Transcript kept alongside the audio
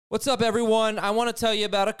What's up, everyone? I want to tell you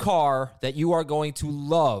about a car that you are going to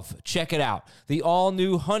love. Check it out. The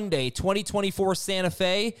all-new Hyundai 2024 Santa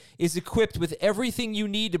Fe is equipped with everything you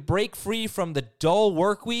need to break free from the dull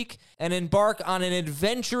work week and embark on an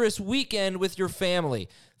adventurous weekend with your family.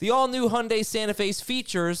 The all-new Hyundai Santa Fe's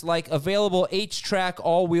features like available H-Track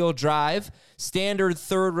all-wheel drive, standard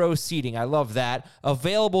third-row seating, I love that,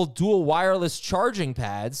 available dual wireless charging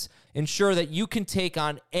pads, ensure that you can take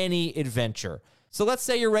on any adventure. So let's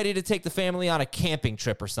say you're ready to take the family on a camping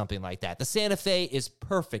trip or something like that. The Santa Fe is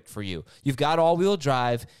perfect for you. You've got all-wheel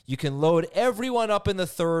drive. You can load everyone up in the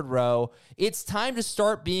third row. It's time to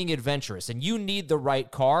start being adventurous, and you need the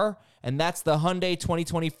right car, and that's the Hyundai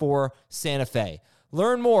 2024 Santa Fe.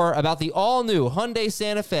 Learn more about the all-new Hyundai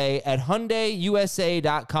Santa Fe at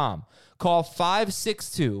HyundaiUSA.com. Call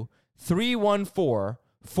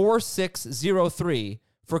 562-314-4603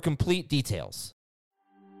 for complete details.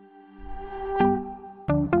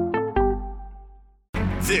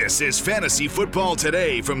 This is Fantasy Football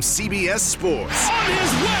Today from CBS Sports. On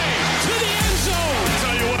his way to the end zone. I'll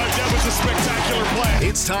tell you what, that was a spectacular play.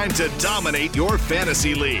 It's time to dominate your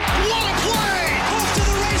fantasy league. What a play! Off to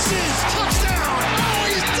the races. Touchdown. Oh,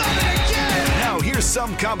 he's done it again. Now here's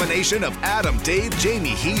some combination of Adam, Dave, Jamie,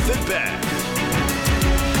 Heath, and Ben.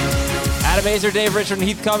 Adam Azer, Dave Richard, and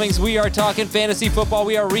Heath Cummings. We are talking fantasy football.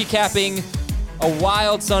 We are recapping a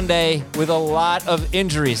wild Sunday with a lot of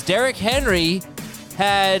injuries. Derrick Henry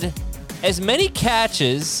had as many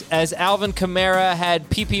catches as Alvin Kamara had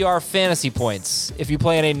PPR fantasy points if you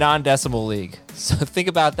play in a non-decimal league. So think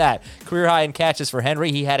about that. Career high in catches for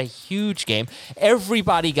Henry. He had a huge game.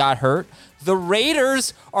 Everybody got hurt. The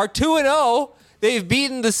Raiders are 2-0. They've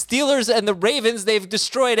beaten the Steelers and the Ravens. They've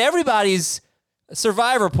destroyed everybody's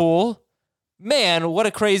survivor pool. Man, what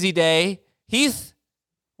a crazy day. Heath,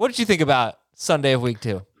 what did you think about Sunday of week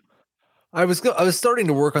 2? I was starting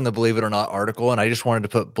to work on the Believe It or Not article, and I just wanted to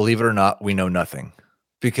put Believe It or Not, we know nothing,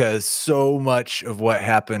 because so much of what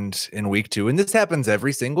happened in week 2, and this happens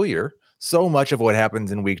every single year, so much of what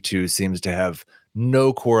happens in week 2 seems to have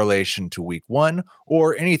no correlation to week 1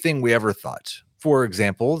 or anything we ever thought. For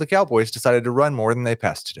example, the Cowboys decided to run more than they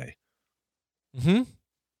passed today.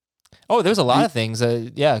 Oh, there's a lot of things.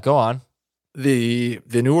 Yeah, go on. The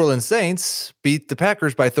New Orleans Saints beat the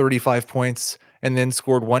Packers by 35 points and then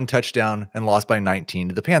scored 1 touchdown and lost by 19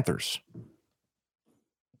 to the Panthers.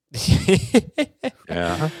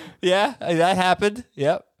 Yeah, that happened.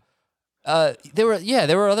 Yep. There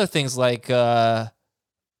were other things like Austin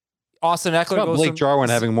Eckler. Blake Jarwin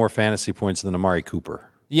having more fantasy points than Amari Cooper.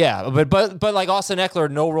 Yeah, but like Austin Eckler,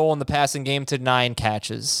 no role in the passing game to 9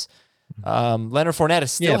 catches. Leonard Fournette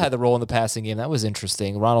still had the role in the passing game. That was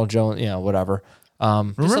interesting. Ronald Jones, whatever.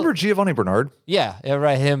 Remember Giovanni Bernard? Yeah,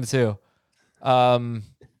 right. Him too.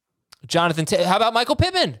 Jonathan, how about Michael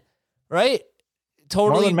Pittman? Right?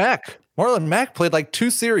 Totally. Marlon Mack played like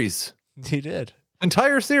 2 series. He did.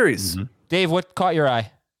 Entire series. Mm-hmm. Dave, what caught your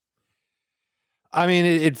eye? I mean,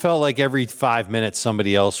 it felt like every 5 minutes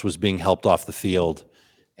somebody else was being helped off the field,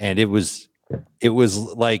 and it was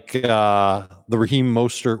like the Raheem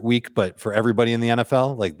Mostert week, but for everybody in the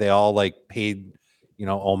NFL. Like they all paid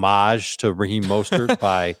homage to Raheem Mostert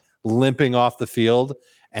by limping off the field,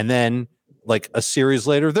 and then like a series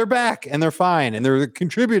later, they're back and they're fine and they're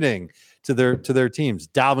contributing to their teams.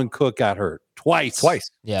 Dalvin Cook got hurt twice.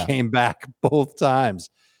 Yeah. Came back both times.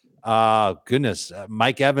 Goodness.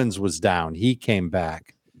 Mike Evans was down. He came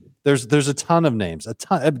back. There's a ton of names. A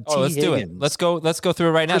ton. Let's do it. Let's go through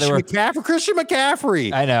it right now. Christian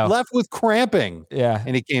McCaffrey. I know. Left with cramping. Yeah.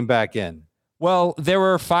 And he came back in. Well, there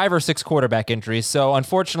were 5 or 6 quarterback injuries, so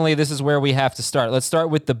unfortunately, this is where we have to start. Let's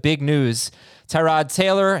start with the big news. Tyrod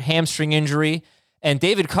Taylor, hamstring injury, and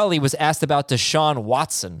David Culley was asked about Deshaun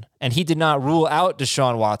Watson, and he did not rule out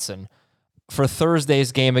Deshaun Watson for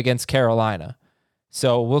Thursday's game against Carolina.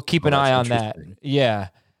 So we'll keep an eye on that. Yeah.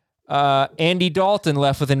 Andy Dalton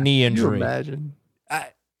left with a knee injury. Can you imagine?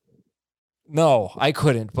 No, I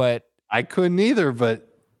couldn't, but... I couldn't either, but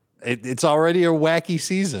it's already a wacky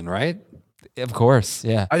season, right? Of course,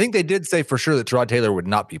 yeah. I think they did say for sure that Tyrod Taylor would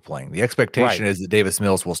not be playing. The expectation is that Davis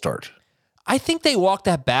Mills will start. I think they walked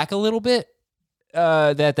that back a little bit,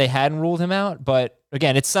 that they hadn't ruled him out. But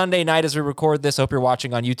again, it's Sunday night as we record this. Hope you're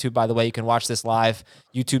watching on YouTube, by the way. You can watch this live,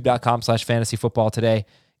 youtube.com/fantasyfootball today.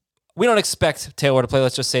 We don't expect Taylor to play,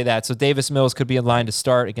 let's just say that. So Davis Mills could be in line to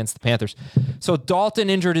start against the Panthers. So Dalton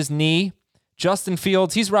injured his knee. Justin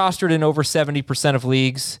Fields, he's rostered in over 70% of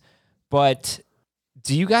leagues. But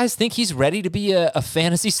do you guys think he's ready to be a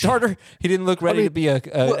fantasy starter? He didn't look ready to be a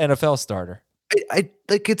NFL starter. I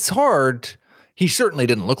like it's hard. He certainly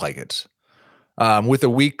didn't look like it. With a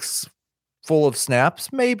week's full of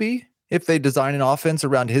snaps? Maybe. If they design an offense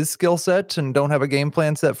around his skill set and don't have a game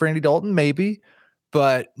plan set for Andy Dalton, maybe.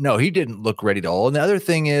 But no, he didn't look ready at all. And the other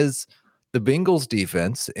thing is the Bengals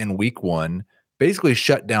defense in week 1 basically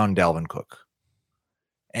shut down Dalvin Cook.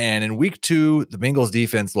 And in week 2, the Bengals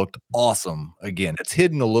defense looked awesome again. It's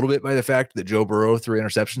hidden a little bit by the fact that Joe Burrow threw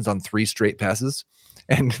interceptions on 3 straight passes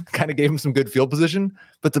and kind of gave him some good field position.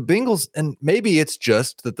 But the Bengals, and maybe it's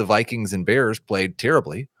just that the Vikings and Bears played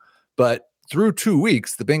terribly, but through 2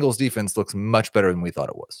 weeks, the Bengals defense looks much better than we thought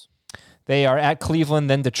it was. They are at Cleveland,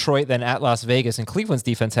 then Detroit, then at Las Vegas, and Cleveland's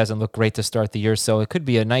defense hasn't looked great to start the year, so it could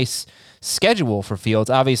be a nice schedule for Fields.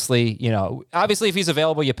 Obviously, if he's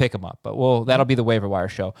available, you pick him up, but that'll be the waiver wire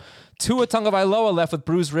show. Tua Tagovailoa left with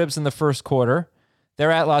bruised ribs in the first quarter.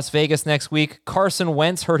 They're at Las Vegas next week. Carson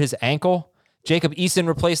Wentz hurt his ankle. Jacob Eason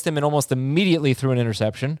replaced him and almost immediately threw an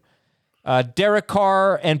interception. Derek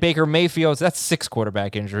Carr and Baker Mayfield, that's 6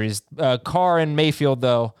 quarterback injuries. Carr and Mayfield,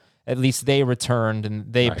 though, at least they returned,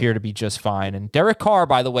 and they appear to be just fine. And Derek Carr,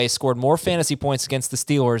 by the way, scored more fantasy points against the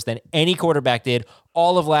Steelers than any quarterback did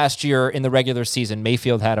all of last year in the regular season.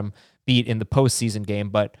 Mayfield had him beat in the postseason game,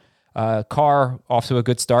 but Carr off to a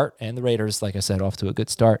good start, and the Raiders, like I said, off to a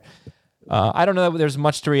good start. I don't know that there's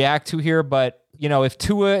much to react to here, but if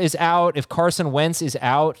Tua is out, if Carson Wentz is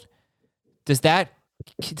out, does that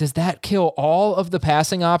kill all of the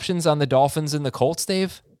passing options on the Dolphins and the Colts,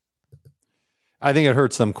 Dave? I think it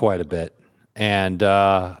hurts them quite a bit. And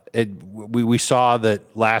we saw that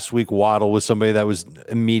last week Waddle was somebody that was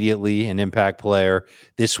immediately an impact player.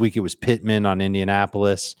 This week it was Pittman on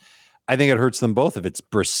Indianapolis. I think it hurts them both if it's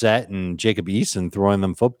Brissett and Jacob Eason throwing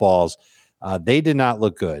them footballs. They did not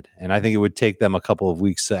look good. And I think it would take them a couple of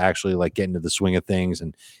weeks to actually get into the swing of things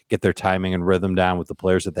and get their timing and rhythm down with the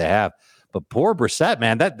players that they have. But poor Brissett,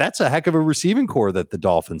 man, that's a heck of a receiving core that the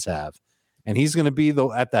Dolphins have. And he's going to be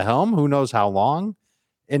at the helm. Who knows how long?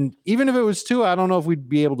 And even if it was 2, I don't know if we'd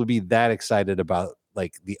be able to be that excited about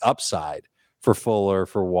the upside for Fuller,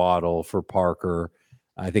 for Waddle, for Parker.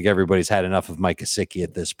 I think everybody's had enough of Mike Gesicki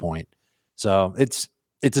at this point. So it's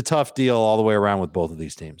a tough deal all the way around with both of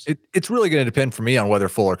these teams. It's really going to depend for me on whether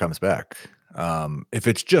Fuller comes back. If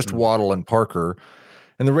it's just Waddle and Parker,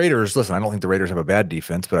 and the Raiders, listen, I don't think the Raiders have a bad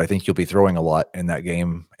defense, but I think you'll be throwing a lot in that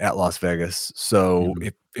game at Las Vegas. So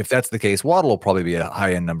if that's the case, Waddle will probably be a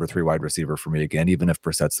high-end number 3 wide receiver for me again, even if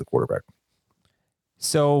Brissett's the quarterback.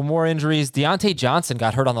 So more injuries. Deontay Johnson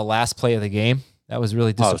got hurt on the last play of the game. That was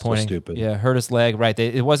really disappointing. So stupid. Yeah, hurt his leg. Right.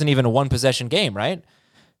 It wasn't even a 1-possession game, right?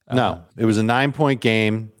 No, it was a 9-point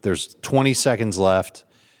game. There's 20 seconds left.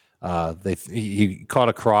 He caught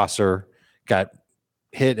a crosser, got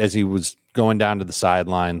hit as he was going down to the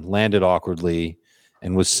sideline, landed awkwardly,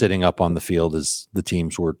 and was sitting up on the field as the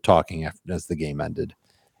teams were talking as the game ended.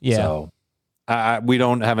 Yeah. So we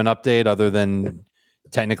don't have an update other than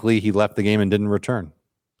technically he left the game and didn't return.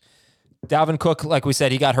 Dalvin Cook, like we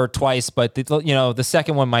said, he got hurt twice, but the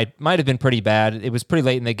second one might have been pretty bad. It was pretty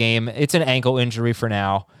late in the game. It's an ankle injury for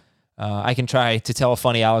now. I can try to tell a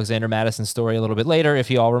funny Alexander Madison story a little bit later if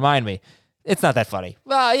you all remind me. It's not that funny.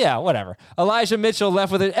 Well, yeah, whatever. Elijah Mitchell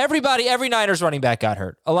left with it. Every Niners running back got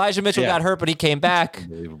hurt. Elijah Mitchell got hurt, but he came back.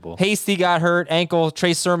 Unbelievable. Hasty got hurt, ankle.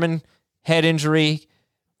 Trey Sermon, head injury.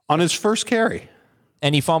 On his first carry.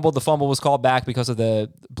 And he fumbled. The fumble was called back because of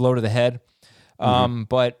the blow to the head.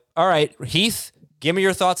 But, all right, Heath, give me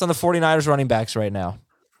your thoughts on the 49ers running backs right now.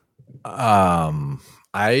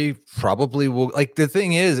 I probably will. The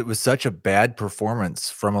thing is, it was such a bad performance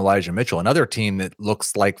from Elijah Mitchell, another team that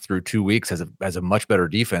looks like through 2 weeks has a much better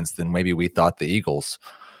defense than maybe we thought the Eagles.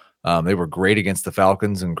 They were great against the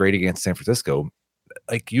Falcons and great against San Francisco.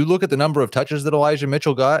 You look at the number of touches that Elijah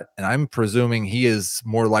Mitchell got, and I'm presuming he is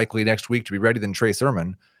more likely next week to be ready than Trey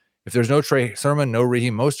Sermon. If there's no Trey Sermon, no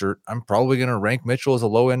Raheem Mostert, I'm probably going to rank Mitchell as a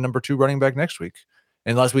low-end number 2 running back next week,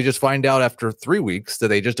 unless we just find out after 3 weeks that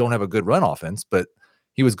they just don't have a good run offense. But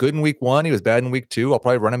he was good in week 1. He was bad in week 2. I'll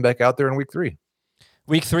probably run him back out there in week 3.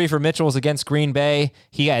 Week 3 for Mitchell was against Green Bay.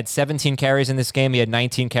 He had 17 carries in this game. He had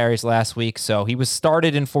 19 carries last week. So he was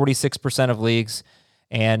started in 46% of leagues.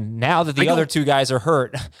 And now that the other 2 guys are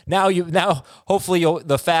hurt, now hopefully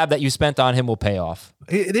the fab that you spent on him will pay off.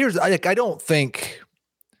 I don't think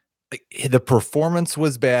the performance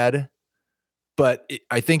was bad, but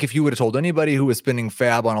I think if you would have told anybody who was spending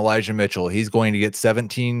fab on Elijah Mitchell, he's going to get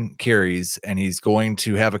 17 carries and he's going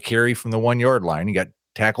to have a carry from the 1-yard line. He got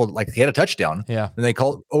tackled, he had a touchdown. Yeah. And they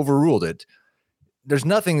overruled it. There's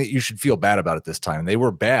nothing that you should feel bad about at this time. They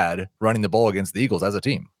were bad running the ball against the Eagles as a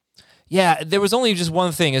team. Yeah, there was only just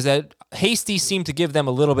one thing, is that Hasty seemed to give them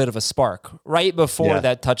a little bit of a spark right before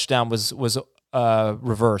that touchdown was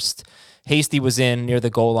reversed. Hasty was in near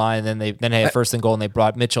the goal line, and then they had first and goal, and they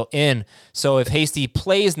brought Mitchell in. So if Hasty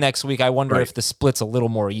plays next week, I wonder if the split's a little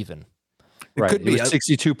more even. It could be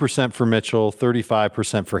 62% for Mitchell,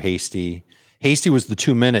 35% for Hasty. Hasty was the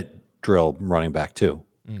 2-minute drill running back too,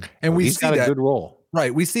 and he's got a good role.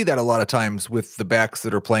 Right, we see that a lot of times with the backs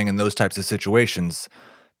that are playing in those types of situations.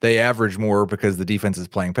 They average more because the defense is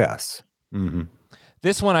playing pass. Mm-hmm.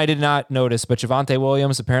 This one I did not notice, but Javonte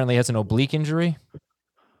Williams apparently has an oblique injury.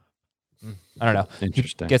 I don't know.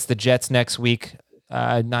 Interesting. He gets the Jets next week.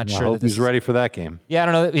 Not sure. I hope he's ready for that game. Yeah, I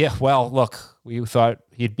don't know. Yeah, well, look, we thought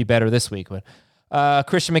he'd be better this week, but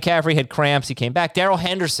Christian McCaffrey had cramps. He came back. Darrell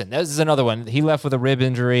Henderson, this is another one. He left with a rib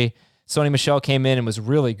injury. Sony Michel came in and was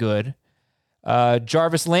really good.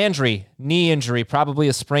 Jarvis Landry, knee injury, probably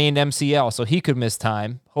a sprained MCL, so he could miss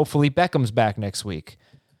time. Hopefully Beckham's back next week.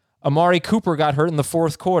 Amari Cooper got hurt in the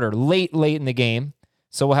fourth quarter, late in the game,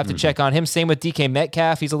 so we'll have to check on him. Same with DK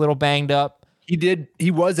Metcalf. He's a little banged up.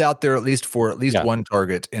 He was out there at least one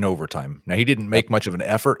target in overtime. Now, he didn't make much of an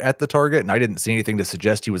effort at the target, and I didn't see anything to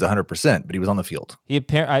suggest he was 100%, but he was on the field. He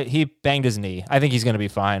banged his knee. I think he's going to be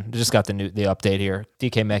fine. Just got the update here.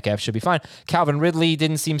 DK Metcalf should be fine. Calvin Ridley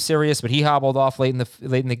didn't seem serious, but he hobbled off late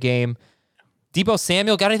in the game. Debo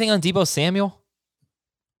Samuel, got anything on Debo Samuel?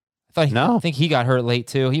 I think he got hurt late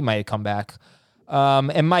too. He might have come back.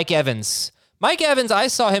 And Mike Evans. Mike Evans, I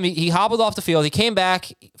saw him. He hobbled off the field. He came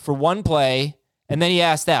back for one play, and then he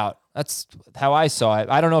asked out. That's how I saw it.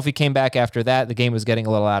 I don't know if he came back after that. The game was getting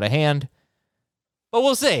a little out of hand. But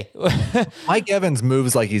we'll see. Mike Evans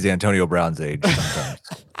moves like he's Antonio Brown's age sometimes.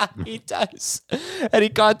 He does. And he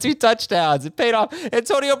caught 2 touchdowns. It paid off.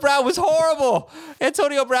 Antonio Brown was horrible.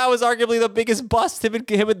 Antonio Brown was arguably the biggest bust, him and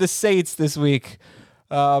the Saints this week.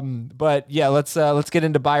 But yeah, let's get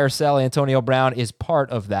into buy or sell. Antonio Brown is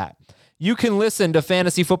part of that. You can listen to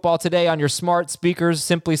Fantasy Football Today on your smart speakers.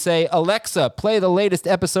 Simply say, Alexa, play the latest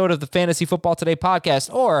episode of the Fantasy Football Today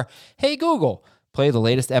podcast, or, hey, Google, play the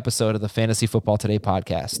latest episode of the Fantasy Football Today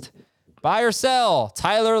podcast. Buy or sell,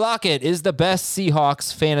 Tyler Lockett is the best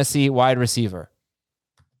Seahawks fantasy wide receiver.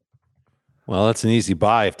 Well, that's an easy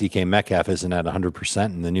buy if DK Metcalf isn't at 100%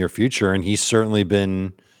 in the near future, and he's certainly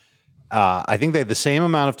been I think they had the same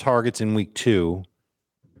amount of targets in week 2.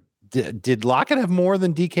 Did Lockett have more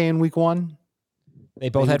than DK in week 1? They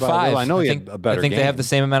both had 5. I know he had a better I think game. they have the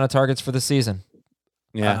same amount of targets for the season.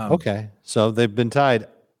 Yeah. Okay. So they've been tied.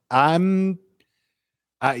 You're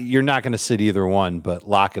not going to sit either one, but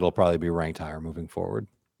Lockett will probably be ranked higher moving forward.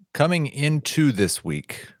 Coming into this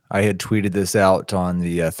week, I had tweeted this out on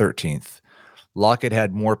the 13th. Lockett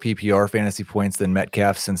had more PPR fantasy points than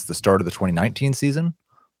Metcalf since the start of the 2019 season.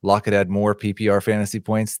 Lockett had more PPR fantasy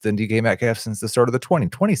points than DK Metcalf since the start of the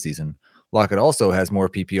 2020 season. Lockett also has more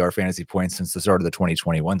PPR fantasy points since the start of the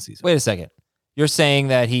 2021 season. Wait a second. You're saying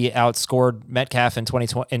that he outscored Metcalf in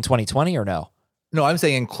 2020 or no? No, I'm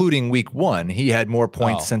saying including week 1, he had more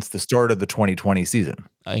points since the start of the 2020 season.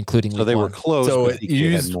 Including so they were close. So but you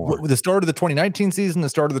used the start of the 2019 season, the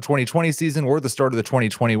start of the 2020 season, or the start of the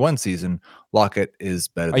 2021 season. Lockett is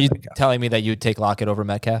better. Are you telling me that you'd take Lockett over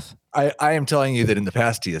Metcalf? I am telling you that in the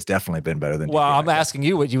past he has definitely been better than. Well, I'm asking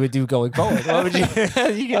you what you would do going forward. What would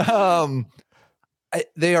you?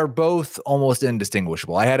 They are both almost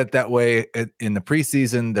indistinguishable. I had it that way in the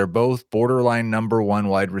preseason. They're both borderline number 1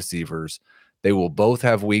 wide receivers. They will both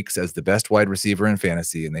have weeks as the best wide receiver in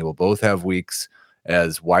fantasy, and they will both have weeks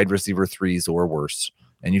as wide receiver 3s or worse.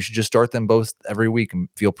 And you should just start them both every week and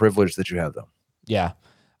feel privileged that you have them. Yeah.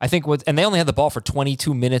 I think and they only had the ball for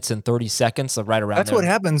 22 minutes and 30 seconds, so right around That's there. what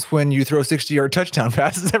happens when you throw 60-yard touchdown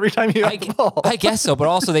passes every time you have the ball. I guess so, but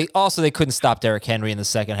also they couldn't stop Derrick Henry in the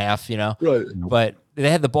second half, Right. But they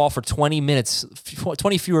had the ball for 20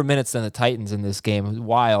 fewer minutes than the Titans in this game. It was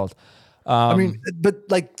wild. But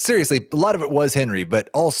like seriously, a lot of it was Henry, but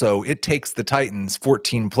also it takes the Titans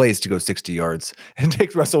 14 plays to go 60 yards and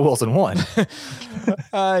takes Russell Wilson 1.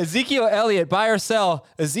 Ezekiel Elliott, buy or sell.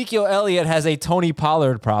 Ezekiel Elliott has a Tony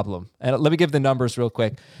Pollard problem. And let me give the numbers real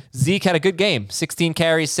quick. Zeke had a good game, 16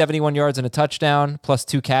 carries, 71 yards and a touchdown, plus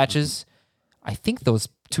 2 catches. I think those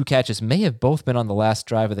 2 catches may have both been on the last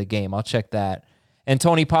drive of the game. I'll check that. And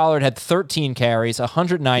Tony Pollard had 13 carries,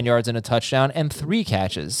 109 yards and a touchdown, and 3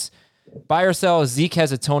 catches. Buy or sell, Zeke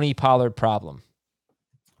has a Tony Pollard problem.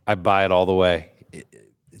 I buy it all the way.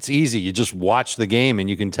 It's easy. You just watch the game and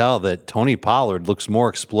you can tell that Tony Pollard looks more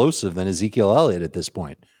explosive than Ezekiel Elliott at this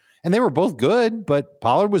point. And they were both good, but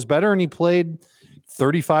Pollard was better and he played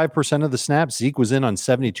 35% of the snaps. Zeke was in on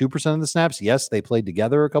 72% of the snaps. Yes, they played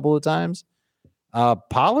together a couple of times.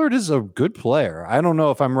 Pollard is a good player. I don't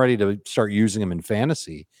know if I'm ready to start using him in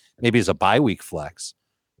fantasy, maybe as a bye week flex.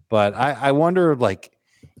 But I wonder, like,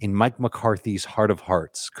 in Mike McCarthy's heart of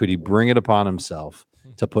hearts, could he bring it upon himself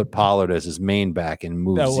to put Pollard as his main back and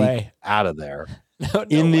move No Zeke way. out of there No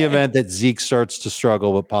in the way. event that Zeke starts to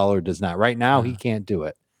struggle, but Pollard does not? Right now, he can't do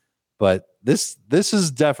it. But this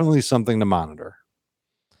is definitely something to monitor.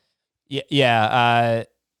 Yeah.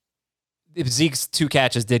 If Zeke's 2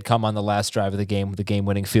 catches did come on the last drive of the game with the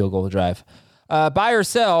game-winning field goal drive. Buy or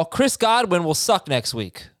sell, Chris Godwin will suck next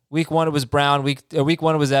week. Week 1 it was Brown. Week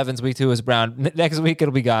 1 it was Evans. Week 2 it was Brown. Next week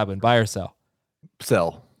it'll be Godwin. Buy or sell?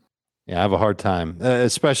 Sell. Yeah, I have a hard time,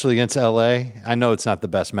 especially against LA. I know it's not the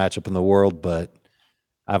best matchup in the world, but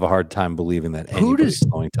I have a hard time believing that anybody's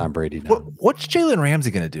slowing Tom Brady down. What's Jalen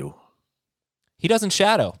Ramsey going to do? He doesn't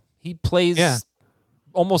shadow. He plays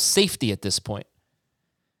almost safety at this point.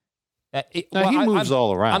 He moves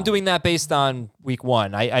all around. I'm doing that based on week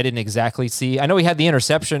 1. I didn't exactly see. I know he had the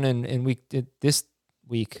interception in this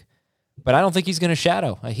week, but I don't think he's going to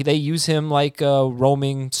shadow. They use him like a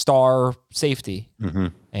roaming star safety,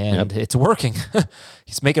 and it's working.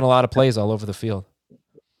 He's making a lot of plays all over the field.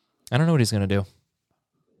 I don't know what he's going to do,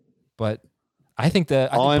 but I think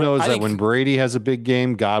that all I know is that when Brady has a big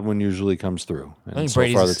game, Godwin usually comes through. And so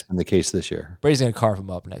far, that's been the case this year. Brady's going to carve him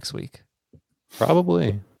up next week.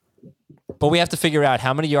 Probably. But we have to figure out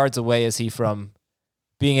how many yards away is he from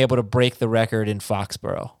being able to break the record in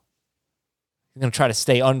Foxborough. He's going to try to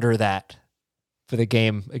stay under that for the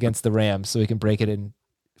game against the Rams so he can break it in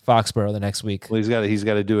Foxborough the next week. Well, he's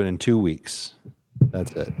got to do it in 2 weeks.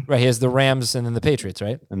 That's it. Right. He has the Rams and then the Patriots,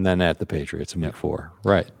 right? And then at the Patriots in week 4.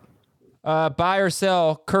 Right. Buy or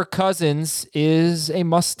sell, Kirk Cousins is a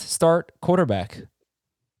must-start quarterback.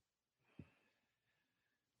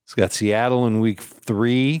 He's got Seattle in week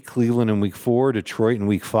 3, Cleveland in week 4, Detroit in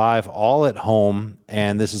week 5, all at home.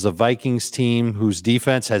 And this is a Vikings team whose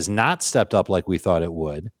defense has not stepped up like we thought it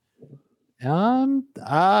would.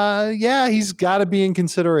 Yeah, he's got to be in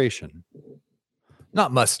consideration.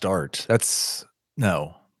 Not must start.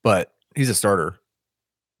 But he's a starter.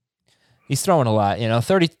 He's throwing a lot,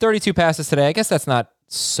 32 passes today. I guess that's not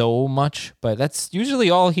so much, but that's usually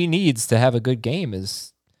all he needs to have a good game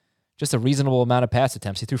is just a reasonable amount of pass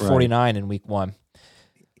attempts. He threw 49 in week 1.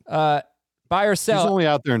 Buy or sell. He's only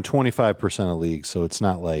out there in 25% of leagues, so it's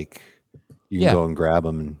not like you can go and grab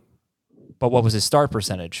him. But what was his start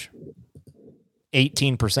percentage?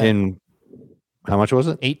 18%. In how much was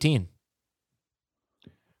it? 18.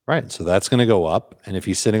 Right, so that's going to go up. And if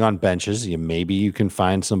he's sitting on benches, maybe you can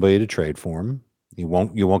find somebody to trade for him. You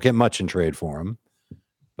won't get much in trade for him,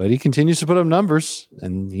 but he continues to put up numbers,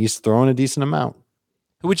 and he's throwing a decent amount.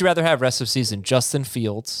 Who would you rather have rest of season? Justin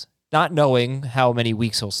Fields, not knowing how many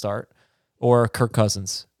weeks he'll start, or Kirk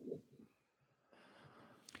Cousins?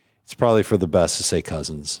 It's probably for the best to say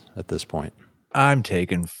Cousins at this point. I'm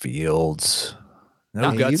taking Fields.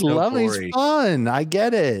 He's fun. I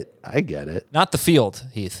get it. Not the field,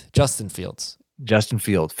 Heath. Justin Fields.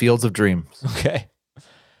 Fields of dreams. Okay.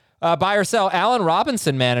 Buy or sell, Allen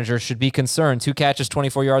Robinson manager should be concerned. 2 catches,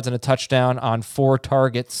 24 yards, and a touchdown on 4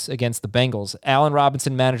 targets against the Bengals. Allen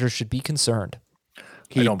Robinson manager should be concerned.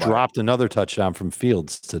 He dropped another touchdown from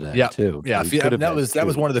Fields today, too. Yeah, that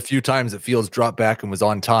was one of the few times that Fields dropped back and was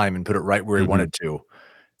on time and put it right where he wanted to.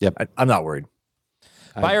 Yep. I'm not worried.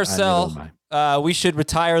 Buy or sell, we should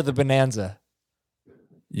retire the Bonanza.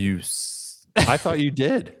 I thought you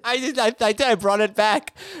did. I did. I brought it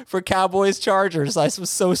back for Cowboys Chargers. I was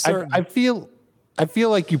so certain. I feel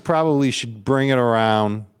like you probably should bring it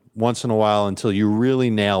around once in a while until you really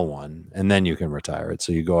nail one, and then you can retire it.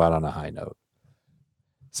 So you go out on a high note.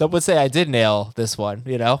 Some would say I did nail this one.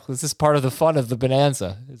 This is part of the fun of the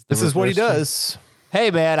Bonanza. This is what he does. Hey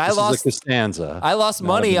man, I lost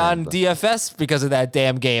money on DFS because of that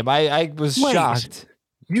damn game. I was shocked.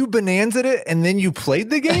 You bonanza'd it and then you played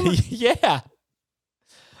the game? Yeah.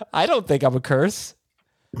 I don't think I'm a curse.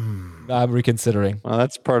 I'm reconsidering. Well,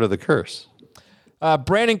 that's part of the curse.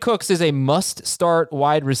 Brandon Cooks is a must-start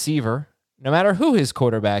wide receiver, no matter who his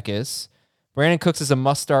quarterback is. Brandon Cooks is a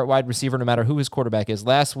must-start wide receiver, no matter who his quarterback is.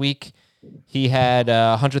 Last week, he had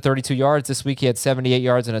 132 yards. This week, he had 78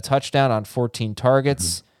 yards and a touchdown on 14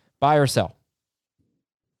 targets. Buy or sell?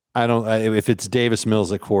 If it's Davis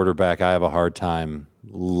Mills at quarterback, I have a hard time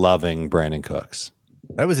loving Brandon Cooks.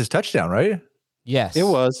 That was his touchdown, right? Yes. It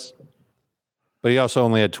was. But he also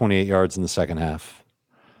only had 28 yards in the second half.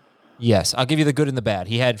 Yes. I'll give you the good and the bad.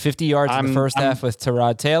 He had 50 yards in the first half with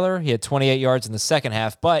Tyrod Taylor. He had 28 yards in the second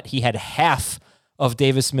half, but he had half of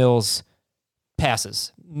Davis Mills'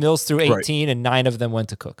 passes. Mills threw 18, and 9 of them went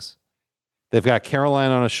to Cooks. They've got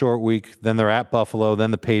Carolina on a short week. Then they're at Buffalo.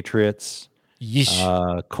 Then the Patriots.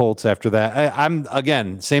 Yeesh. Colts after that. I'm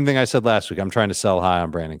again, same thing I said last week. I'm trying to sell high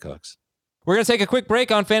on Brandon Cooks. We're going to take a quick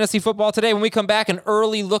break on fantasy football today. When we come back, an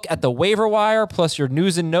early look at the waiver wire, plus your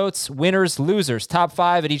news and notes, winners, losers, top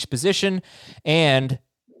 5 at each position, and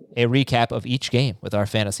a recap of each game with our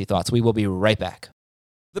fantasy thoughts. We will be right back.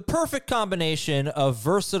 The perfect combination of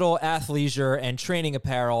versatile athleisure and training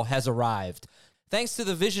apparel has arrived. Thanks to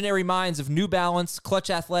the visionary minds of New Balance, Clutch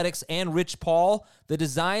Athletics, and Rich Paul, the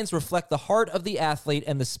designs reflect the heart of the athlete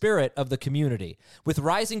and the spirit of the community. With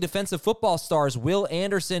rising defensive football stars Will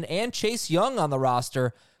Anderson and Chase Young on the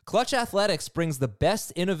roster, Clutch Athletics brings the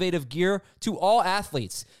best innovative gear to all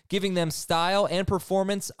athletes, giving them style and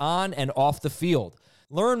performance on and off the field.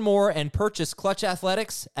 Learn more and purchase Clutch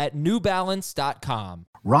Athletics at newbalance.com.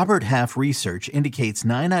 Robert Half research indicates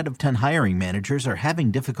 9 out of 10 hiring managers are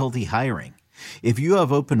having difficulty hiring. If you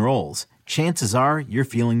have open roles, chances are you're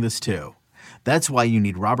feeling this too. That's why you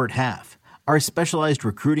need Robert Half. Our specialized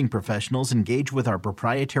recruiting professionals engage with our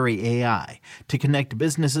proprietary AI to connect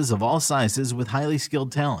businesses of all sizes with highly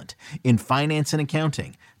skilled talent in finance and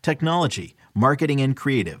accounting, technology, marketing and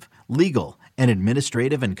creative, legal, and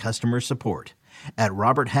administrative and customer support. At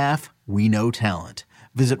Robert Half, we know talent.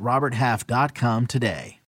 Visit roberthalf.com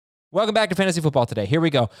today. Welcome back to Fantasy Football Today. Here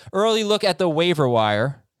we go. Early look at the waiver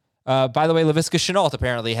wire. By the way, Laviska Shenault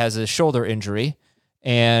apparently has a shoulder injury,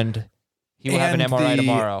 and he will have an MRI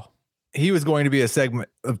tomorrow. He was going to be a segment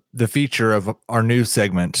of the feature of our new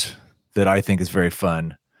segment that I think is very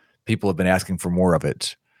fun. People have been asking for more of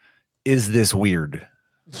it. Is this weird?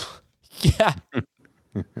 Yeah.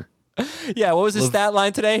 Yeah, what was his stat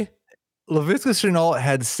line today? Laviska Shenault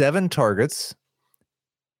had 7 targets,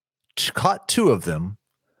 caught 2 of them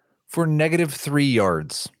for -3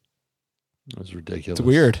 yards. That was ridiculous. It's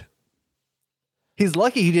weird. He's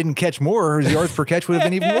lucky he didn't catch more, or his yards per catch would have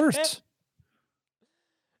been even worse.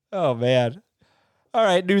 Oh, man. All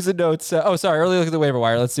right, news and notes. Early look at the waiver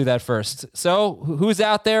wire. Let's do that first. So, who's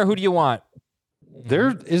out there? Who do you want?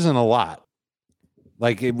 There isn't a lot.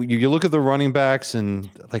 Like, you look at the running backs, and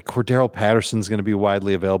like Cordero Patterson's going to be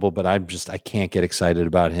widely available, but I can't get excited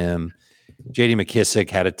about him. J.D. McKissick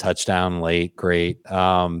had a touchdown late. Great.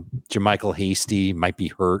 Jermichael Hasty might be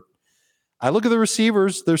hurt. I look at the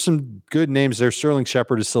receivers. There's some good names there. Sterling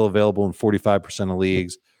Shepard is still available in 45% of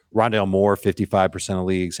leagues. Rondale Moore, 55% of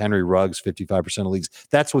leagues. Henry Ruggs, 55% of leagues.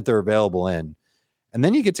 That's what they're available in. And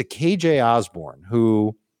then you get to KJ Osborne,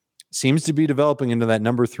 who seems to be developing into that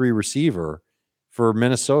number 3 receiver for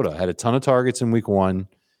Minnesota. Had a ton of targets in week 1,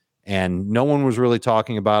 and no one was really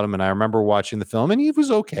talking about him. And I remember watching the film, and he was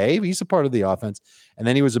okay. He's a part of the offense. And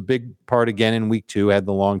then he was a big part again in week 2, had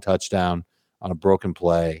the long touchdown on a broken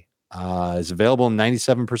play. Is available in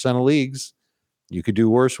 97% of leagues. You could do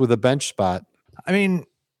worse with a bench spot. I mean,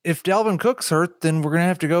 if Dalvin Cook's hurt, then we're going to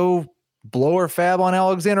have to go blow our fab on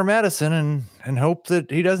Alexander Madison and hope that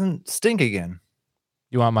he doesn't stink again.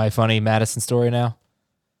 You want my funny Madison story now?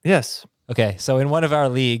 Yes. Okay, so in one of our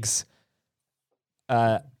leagues,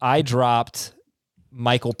 I dropped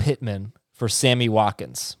Michael Pittman for Sammy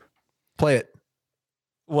Watkins. Play it.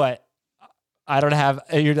 What? I don't have,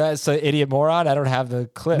 you're not so idiot moron. I don't have the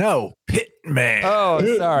clip. No, Pittman. Oh,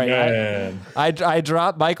 sorry. I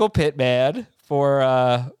dropped Michael Pittman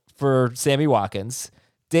for Sammy Watkins.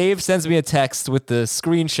 Dave sends me a text with the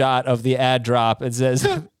screenshot of the ad drop and says,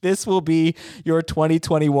 "This will be your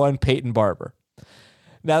 2021 Peyton Barber."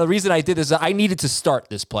 Now, the reason I did this is I needed to start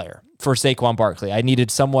this player for Saquon Barkley. I needed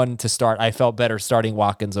someone to start. I felt better starting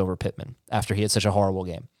Watkins over Pittman after he had such a horrible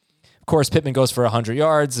game. Of course, Pittman goes for 100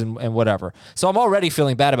 yards and whatever. So I'm already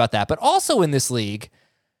feeling bad about that. But also in this league,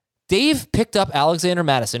 Dave picked up Alexander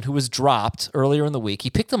Madison, who was dropped earlier in the week. He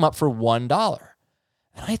picked him up for $1.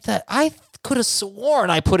 And I thought, I could have sworn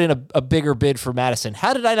I put in a bigger bid for Madison.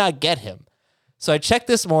 How did I not get him? So I checked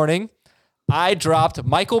this morning. I dropped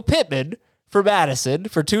Michael Pittman for Madison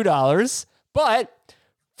for $2. But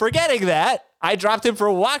forgetting that, I dropped him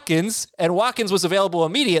for Watkins, and Watkins was available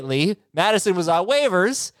immediately. Madison was on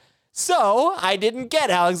waivers. So I didn't get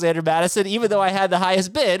Alexander Madison, even though I had the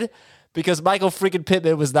highest bid, because Michael freaking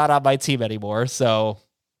Pittman was not on my team anymore. So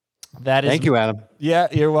that is. Thank you, Adam. Yeah,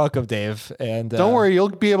 you're welcome, Dave. And don't worry, you'll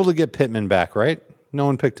be able to get Pittman back, right? No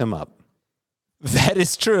one picked him up. That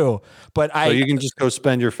is true, but so you can just go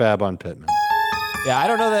spend your fab on Pittman. Yeah, I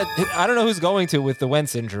don't know who's going to with the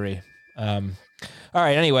Wentz injury. All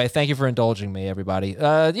right. Anyway, thank you for indulging me, everybody.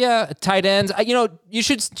 Yeah, tight ends. You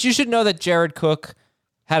should know that Jared Cook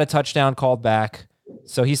had a touchdown called back,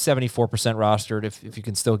 so he's 74% rostered. If you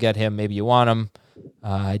can still get him, maybe you want him.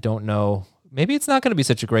 I don't know. Maybe it's not going to be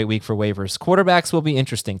such a great week for waivers. Quarterbacks will be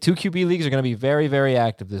interesting. 2 QB leagues are going to be very, very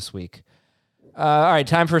active this week. All right,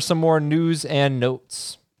 time for some more news and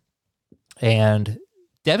notes. And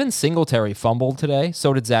Devin Singletary fumbled today.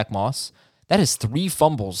 So did Zach Moss. That is 3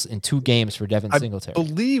 fumbles in 2 games for Devin Singletary. I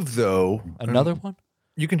believe, though, another one?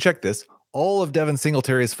 You can check this. All of Devin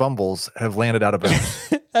Singletary's fumbles have landed out of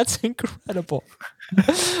bounds. That's incredible.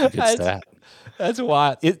 That's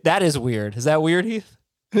wild. That is weird. Is that weird, Heath?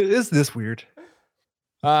 Is this weird?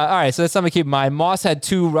 All right, so that's something to keep in mind. Moss had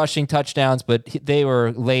 2 rushing touchdowns, but they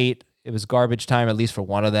were late. It was garbage time, at least for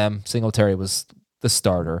one of them. Singletary was the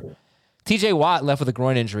starter. TJ Watt left with a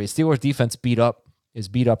groin injury. Steelers defense is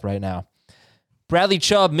beat up right now. Bradley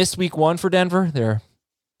Chubb missed week 1 for Denver. They're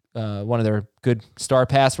one of their good star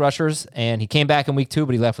pass rushers, and he came back in week 2,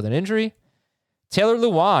 but he left with an injury. Taylor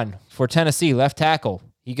Lewan for Tennessee, left tackle.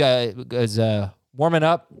 He was warming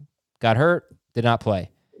up, got hurt, did not play.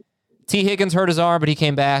 T. Higgins hurt his arm, but he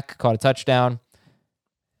came back, caught a touchdown.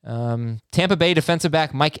 Tampa Bay defensive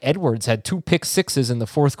back Mike Edwards had 2 pick sixes in the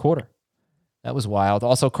 4th quarter. That was wild.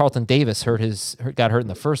 Also, Carlton Davis got hurt in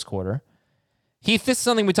the 1st quarter. Heath, this is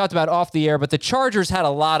something we talked about off the air, but the Chargers had a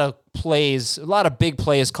lot of big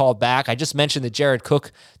plays called back. I just mentioned the Jared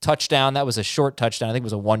Cook touchdown. That was a short touchdown. I think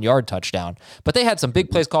it was a 1-yard touchdown. But they had some big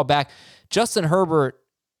plays called back. Justin Herbert,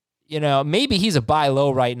 maybe he's a buy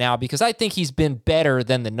low right now because I think he's been better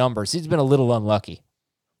than the numbers. He's been a little unlucky.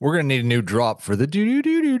 We're going to need a new drop for the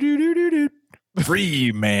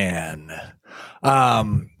free man.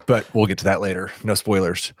 But we'll get to that later. No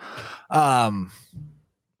spoilers.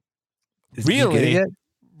 Really?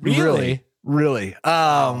 Really.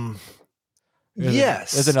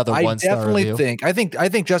 Yes. There's another one-star review. I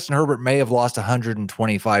think Justin Herbert may have lost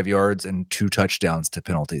 125 yards and 2 touchdowns to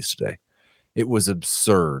penalties today. It was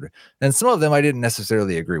absurd. And some of them I didn't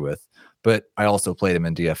necessarily agree with, but I also played him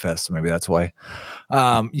in DFS, so maybe that's why.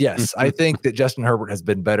 Yes, I think that Justin Herbert has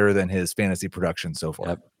been better than his fantasy production so far.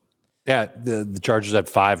 Yep. Yeah, the Chargers had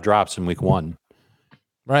 5 drops in week 1.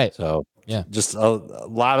 Right. So yeah, just a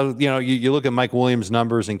lot of, you look at Mike Williams'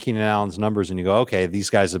 numbers and Keenan Allen's numbers and you go, okay, these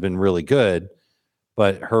guys have been really good,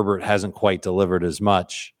 but Herbert hasn't quite delivered as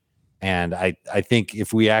much. And I think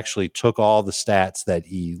if we actually took all the stats that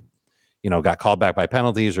he, got called back by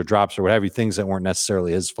penalties or drops or whatever, things that weren't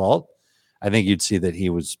necessarily his fault, I think you'd see that he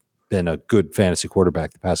was been a good fantasy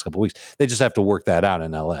quarterback the past couple of weeks. They just have to work that out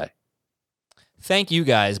in LA. Thank you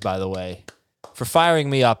guys, by the way, for firing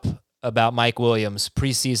me up about Mike Williams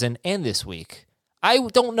preseason and this week. I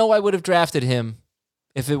don't know I would have drafted him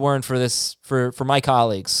if it weren't for this, for my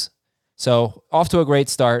colleagues. So off to a great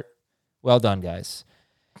start. Well done, guys.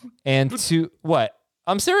 And to what?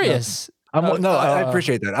 I'm serious. I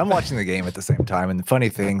appreciate that. I'm watching the game at the same time, and the funny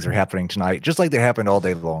things are happening tonight, just like they happened all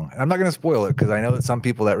day long. I'm not going to spoil it because I know that some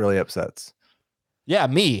people that really upsets. Yeah,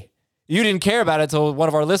 me. You didn't care about it until one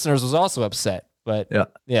of our listeners was also upset. But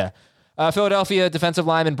yeah. Philadelphia defensive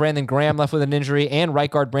lineman Brandon Graham left with an injury, and right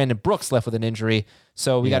guard Brandon Brooks left with an injury.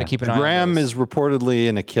 So we got to keep an eye on Graham is reportedly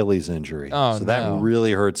an Achilles injury. So that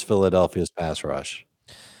really hurts Philadelphia's pass rush.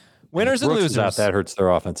 Winners and losers. That hurts their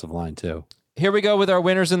offensive line too. Here we go with our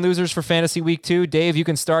winners and losers for Fantasy Week 2. Dave, you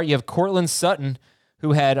can start. You have Cortland Sutton,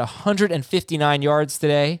 who had 159 yards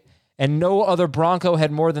today, and no other Bronco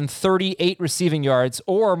had more than 38 receiving yards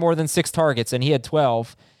or more than 6 targets, and he had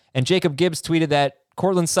 12. And Jacob Gibbs tweeted that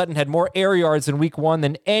Cortland Sutton had more air yards in week 1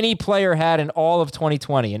 than any player had in all of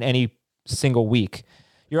 2020 in any single week.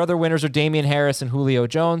 Your other winners are Damian Harris and Julio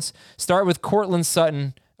Jones. Start with Cortland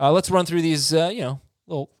Sutton. Let's run through these,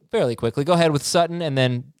 fairly quickly. Go ahead with Sutton and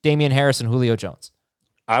then Damian Harris and Julio Jones.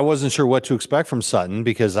 I wasn't sure what to expect from Sutton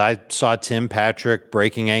because I saw Tim Patrick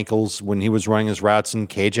breaking ankles when he was running his routes and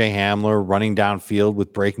KJ Hamler running downfield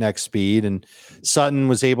with breakneck speed. And Sutton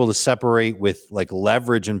was able to separate with like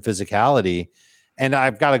leverage and physicality. And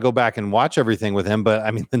I've got to go back and watch everything with him. But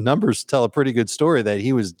I mean, the numbers tell a pretty good story that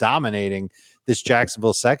he was dominating this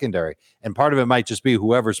Jacksonville secondary. And part of it might just be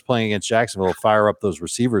whoever's playing against Jacksonville fire up those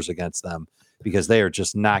receivers against them, because they are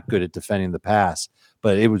just not good at defending the pass.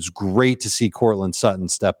 But it was great to see Cortland Sutton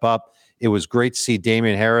step up. It was great to see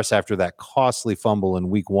Damian Harris, after that costly fumble in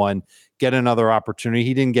week 1, get another opportunity.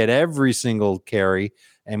 He didn't get every single carry,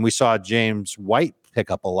 and we saw James White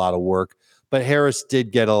pick up a lot of work, but Harris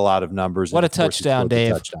did get a lot of numbers. What a touchdown,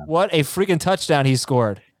 Dave. What a freaking touchdown he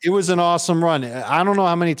scored. It was an awesome run. I don't know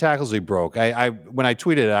how many tackles he broke. I when I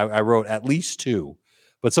tweeted it, I wrote at least 2,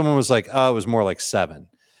 but someone was like, it was more like 7.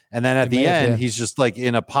 And then at the end, he's just like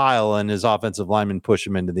in a pile and his offensive linemen push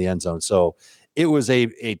him into the end zone. So it was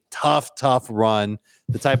a tough run,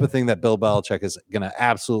 the type of thing that Bill Belichick is going to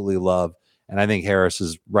absolutely love. And I think Harris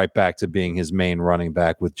is right back to being his main running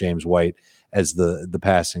back with James White as the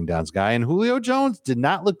passing downs guy. And Julio Jones did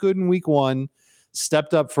not look good in week 1.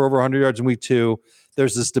 stepped up for over 100 yards in week 2.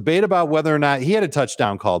 There's this debate about whether or not he had a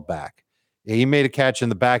touchdown called back. He made a catch in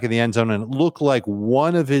the back of the end zone, and it looked like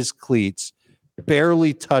one of his cleats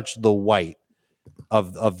barely touched the white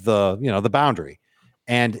of the the boundary.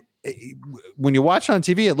 And when you watch on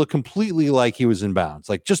TV, it looked completely like he was in bounds,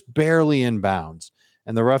 like just barely in bounds.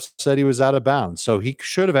 And the ref said he was out of bounds. So he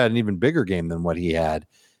should have had an even bigger game than what he had,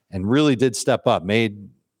 and really did step up,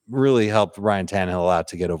 really helped Ryan Tannehill out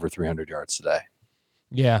to get over 300 yards today.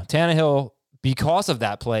 Yeah, Tannehill, because of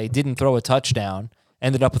that play, didn't throw a touchdown,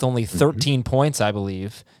 ended up with only 13 points, I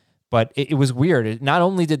believe. But it was weird. Not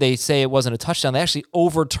only did they say it wasn't a touchdown, they actually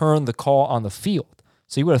overturned the call on the field.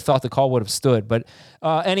 So you would have thought the call would have stood. But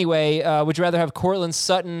anyway, would you rather have Cortland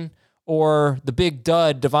Sutton or the big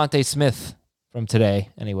dud Devontae Smith from today?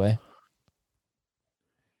 Anyway,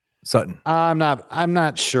 Sutton. I'm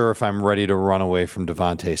not sure if I'm ready to run away from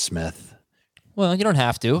Devontae Smith. Well, you don't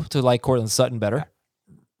have to like Cortland Sutton better.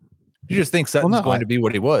 You just think Sutton's going to be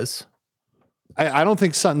what he was. I don't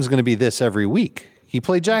think Sutton's going to be this every week. He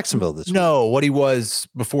played Jacksonville this week. No, what he was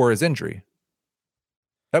before his injury.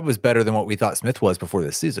 That was better than what we thought Smith was before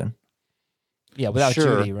this season. Yeah, without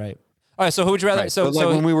Judy, right? All right, so who would you rather? Right. So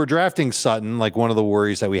when we were drafting Sutton, like one of the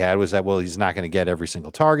worries that we had was that, well, he's not going to get every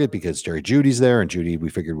single target because Jerry Judy's there, and Judy we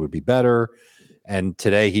figured would be better. And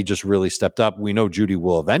today he just really stepped up. We know Judy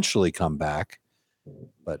will eventually come back,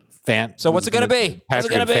 but Fant. So what's it going to be?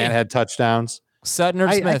 Patrick and Fant had touchdowns. Sutton or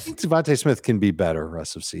Smith? I think Devontae Smith can be better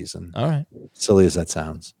rest of season. All right. Silly as that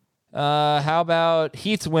sounds. How about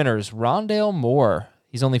Heath's winners? Rondale Moore.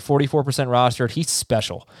 He's only 44% rostered. He's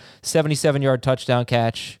special. 77-yard touchdown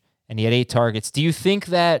catch, and he had 8 targets. Do you think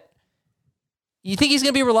he's going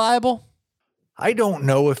to be reliable? I don't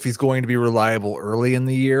know if he's going to be reliable early in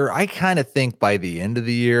the year. I kind of think by the end of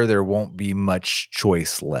the year, there won't be much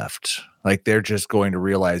choice left. Like they're just going to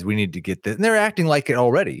realize we need to get this. And they're acting like it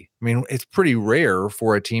already. I mean, it's pretty rare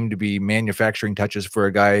for a team to be manufacturing touches for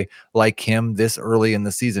a guy like him this early in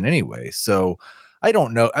the season anyway. So I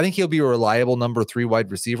don't know. I think he'll be a reliable number 3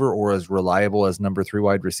 wide receiver, or as reliable as number 3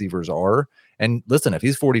 wide receivers are. And listen, if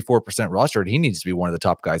he's 44% rostered, he needs to be one of the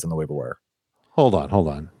top guys on the waiver wire. Hold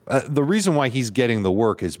on. The reason why he's getting the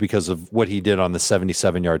work is because of what he did on the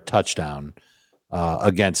 77-yard touchdown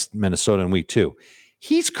against Minnesota in week 2.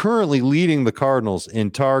 He's currently leading the Cardinals in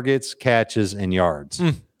targets, catches, and yards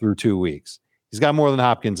through 2 weeks. He's got more than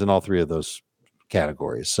Hopkins in all 3 of those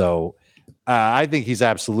categories. So I think he's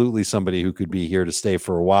absolutely somebody who could be here to stay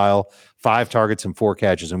for a while. 5 targets and 4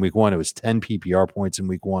 catches in week 1. It was 10 PPR points in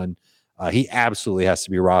week 1. He absolutely has to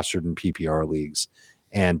be rostered in PPR leagues,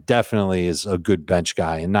 and definitely is a good bench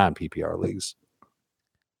guy in non-PPR leagues.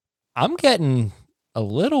 I'm getting a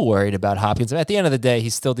little worried about Hopkins. At the end of the day,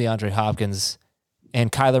 he's still DeAndre Hopkins,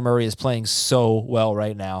 and Kyler Murray is playing so well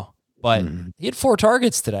right now. But he had 4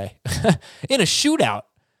 targets today in a shootout.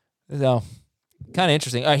 So kind of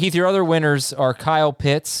interesting. Heath, your other winners are Kyle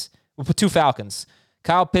Pitts. We'll put 2 Falcons.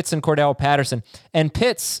 Kyle Pitts and Cordell Patterson. And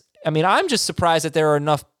Pitts, I mean, I'm just surprised that there are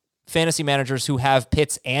enough fantasy managers who have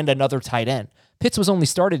Pitts and another tight end. Pitts was only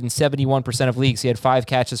started in 71% of leagues. He had 5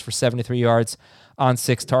 catches for 73 yards on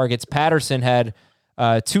 6 targets. Patterson had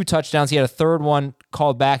 2 touchdowns. He had a third one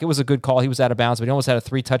called back. It was a good call. He was out of bounds, but he almost had a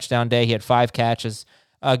 3-touchdown day. He had 5 catches.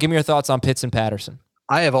 Give me your thoughts on Pitts and Patterson.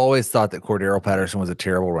 I have always thought that Cordero Patterson was a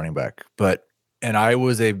terrible running back, and I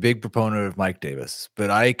was a big proponent of Mike Davis, but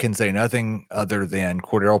I can say nothing other than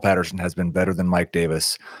Cordero Patterson has been better than Mike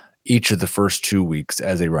Davis each of the first 2 weeks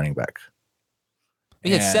as a running back.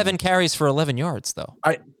 He had 7 carries for 11 yards, though.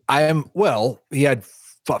 He had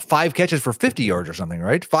 5 catches for 50 yards or something,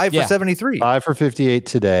 right? 5 for 73. 5 for 58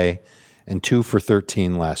 today and 2 for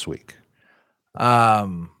 13 last week.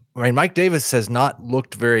 I mean, Mike Davis has not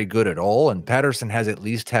looked very good at all, and Patterson has at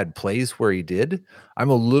least had plays where he did. I'm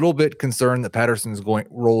a little bit concerned that Patterson's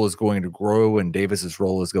role is going to grow and Davis's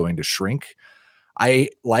role is going to shrink. I,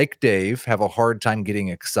 like Dave, have a hard time getting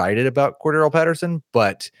excited about Cordero Patterson,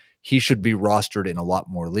 but he should be rostered in a lot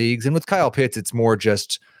more leagues. And with Kyle Pitts, it's more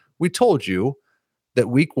just, we told you that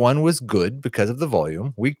week 1 was good because of the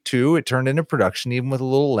volume. Week 2, it turned into production, even with a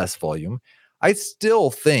little less volume. I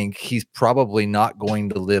still think he's probably not going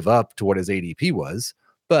to live up to what his ADP was,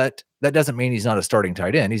 but that doesn't mean he's not a starting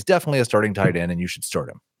tight end. He's definitely a starting tight end, and you should start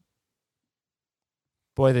him.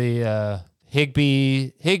 Boy, the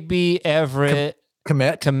Higbee, Everett,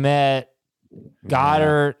 Komet,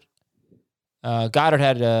 Goddard. Goddard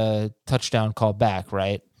had a touchdown called back,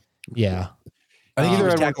 right? Yeah. I think either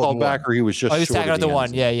had one called back or he was just he was tackled at the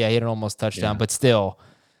one. Yeah, he had an almost touchdown, but still,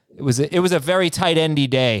 it was a very tight endy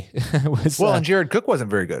day. And Jared Cook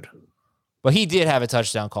wasn't very good. But he did have a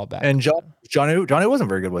touchdown called back. And Johnny wasn't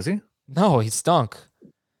very good, was he? No, he stunk.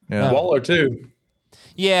 Yeah. No. Waller too.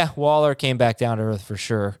 Yeah, Waller came back down to earth for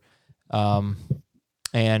sure.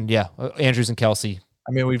 And yeah, Andrews and Kelsey.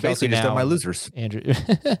 I mean, we Kelsey basically just done now my and losers. Andrew.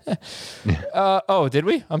 Did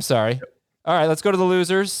we? I'm sorry. All right, let's go to the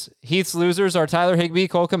losers. Heath's losers are Tyler Higbee,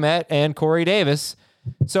 Cole Kmet, and Corey Davis.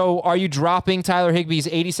 So are you dropping Tyler Higbee's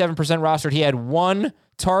 87% rostered? He had 1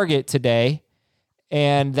 target today,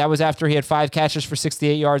 and that was after he had 5 catches for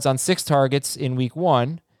 68 yards on 6 targets in week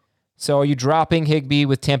 1. So are you dropping Higbee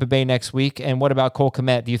with Tampa Bay next week? And what about Cole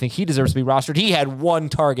Kmet? Do you think he deserves to be rostered? He had 1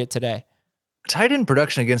 target today. Tight end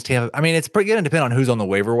production against Tampa. I mean, it's going to depend on who's on the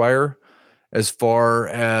waiver wire as far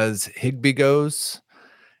as Higbee goes,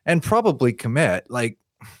 and probably Kmet. Like,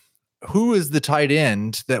 who is the tight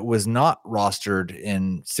end that was not rostered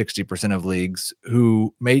in 60% of leagues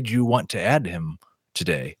who made you want to add him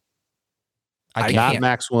today? Not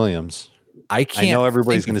Max Williams. I know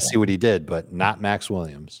everybody's going to see what he did, but not Max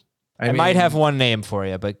Williams. I might have one name for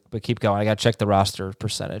you, but keep going. I got to check the roster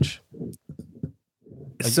percentage.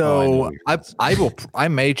 So I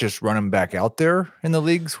may just run him back out there in the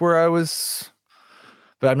leagues where I was,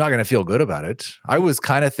 but I'm not going to feel good about it. I was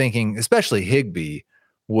kind of thinking, especially Higbee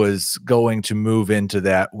was going to move into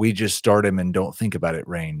that we just start him and don't think about it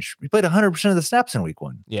range. We played 100% of the snaps in week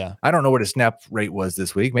 1. Yeah. I don't know what his snap rate was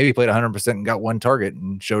this week. Maybe he played 100% and got 1 target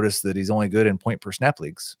and showed us that he's only good in point per snap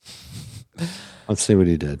leagues. Let's see what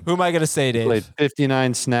he did. Who am I going to say, Dave? He played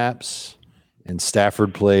 59 snaps, and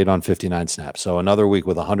Stafford played on 59 snaps. So another week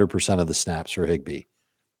with 100% of the snaps for Higbee.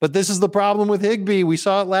 But this is the problem with Higbee. We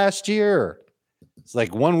saw it last year. It's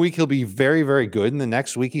like 1 week he'll be very, very good, and the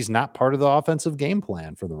next week he's not part of the offensive game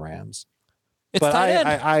plan for the Rams. But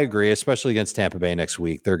I agree, especially against Tampa Bay next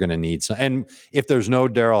week. They're going to need some. And if there's no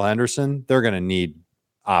Darrell Henderson, they're going to need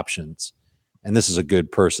options. And this is a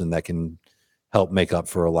good person that can help make up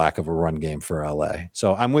for a lack of a run game for LA.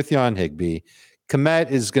 So I'm with you on Higbee. Kmet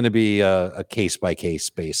is going to be a case-by-case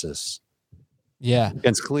basis. Yeah.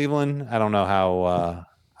 Against Cleveland, I don't know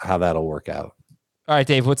how that'll work out. All right,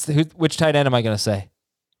 Dave, which tight end am I going to say?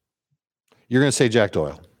 You're going to say Jack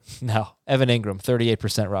Doyle. No, Evan Ingram, 38%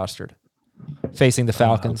 rostered, facing the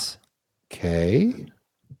Falcons. Okay.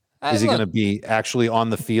 Is he going to be actually on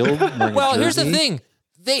the field? Well, here's the thing.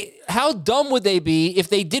 How dumb would they be if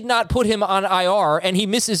they did not put him on IR and he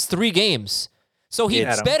misses 3 games? So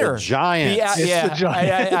he's better. The Giants. Yeah, the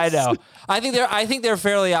Giants. I know. I think they're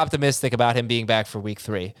fairly optimistic about him being back for week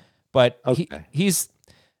 3. But he's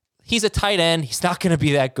a tight end. He's not going to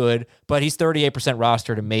be that good, but he's 38%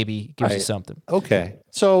 rostered and maybe gives you something. Okay.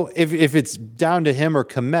 So if it's down to him or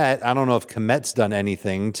Kmet, I don't know if Kmet's done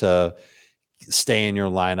anything to stay in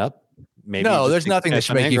your lineup. Maybe no, there's nothing that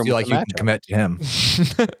should make you feel like you can commit to him.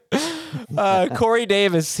 Corey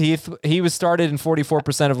Davis, he was started in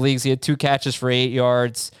 44% of leagues. He had 2 catches for 8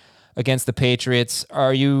 yards against the Patriots.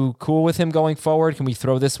 Are you cool with him going forward? Can we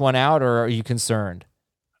throw this one out, or are you concerned?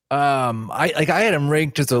 I had him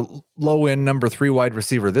ranked as a low end number 3 wide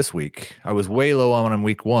receiver this week. I was way low on him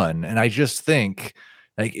week 1, and I just think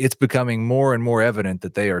like it's becoming more and more evident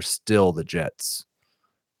that they are still the Jets.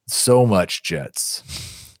 So much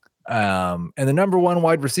Jets. And the number 1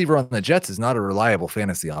 wide receiver on the Jets is not a reliable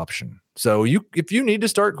fantasy option. So if you need to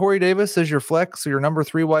start Corey Davis as your flex or your number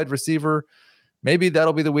 3 wide receiver, maybe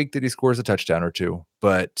that'll be the week that he scores a touchdown or 2.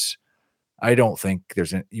 But I don't think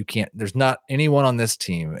there's not anyone on this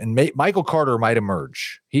team. And Michael Carter might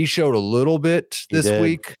emerge. He showed a little bit this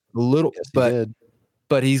week,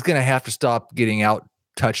 but he's going to have to stop getting out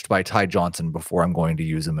touched by Ty Johnson before I'm going to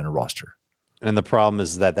use him in a roster. And the problem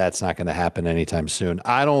is that that's not going to happen anytime soon.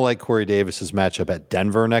 I don't like Corey Davis's matchup at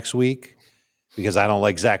Denver next week because I don't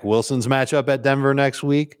like Zach Wilson's matchup at Denver next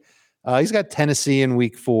week. He's got Tennessee in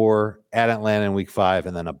week 4, at Atlanta in week 5,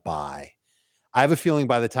 and then a bye. I have a feeling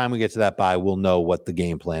by the time we get to that bye, we'll know what the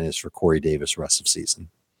game plan is for Corey Davis rest of season.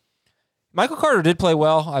 Michael Carter did play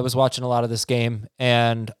well. I was watching a lot of this game,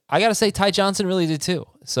 and I got to say Ty Johnson really did too.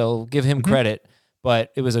 So give him credit.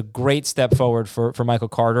 But it was a great step forward for Michael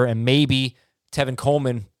Carter, and maybe Tevin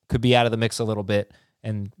Coleman could be out of the mix a little bit,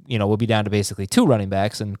 and we'll be down to basically 2 running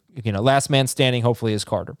backs, and last man standing hopefully is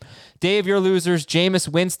Carter. Dave, your losers, Jameis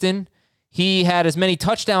Winston. He had as many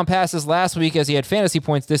touchdown passes last week as he had fantasy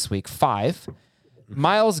points this week, 5.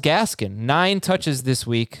 Myles Gaskin, 9 touches this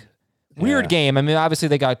week. Weird game. I mean, obviously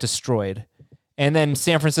they got destroyed. And then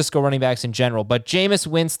San Francisco running backs in general. But Jameis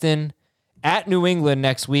Winston at New England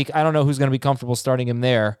next week. I don't know who's going to be comfortable starting him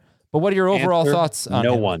there. But what are your overall thoughts on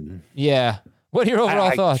him? One. Yeah. What are your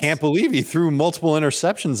overall thoughts? I can't believe he threw multiple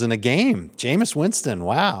interceptions in a game. Jameis Winston.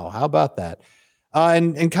 Wow. How about that?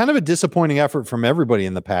 And kind of a disappointing effort from everybody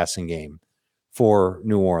in the passing game for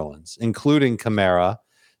New Orleans, including Kamara.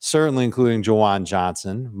 certainly including Jawan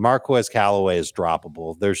Johnson. Marquez Callaway is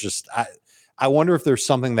droppable. There's just I wonder if there's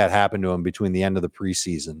something that happened to him between the end of the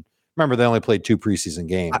preseason. Remember, they only played 2 preseason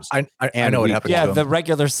games. I know what happened. Yeah, to the him.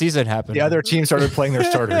 regular season happened. The other team started playing their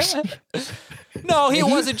starters. No, he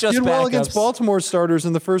wasn't just he did well backups. against Baltimore starters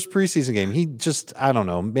in the first preseason game. He just, I don't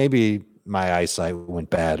know, maybe my eyesight went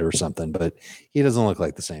bad or something, but he doesn't look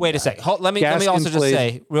like the same. Wait guy. a sec. Let me Gaskin also just played-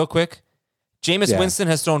 say real quick. Jameis Yeah. Winston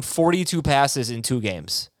has thrown 42 passes in 2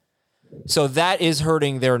 games. So that is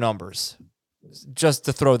hurting their numbers. Just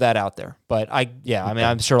to throw that out there. But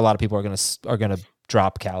I'm sure a lot of people are going to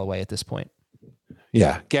drop Callaway at this point.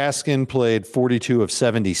 Yeah, Gaskin played 42 of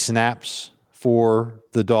 70 snaps for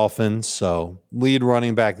the Dolphins, so lead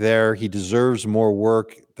running back there. He deserves more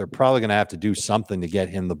work. They're probably going to have to do something to get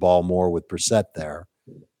him the ball more with Brissett there.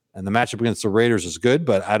 And the matchup against the Raiders is good,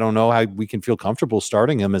 but I don't know how we can feel comfortable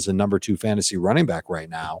starting him as a number 2 fantasy running back right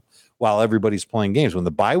now while everybody's playing games. When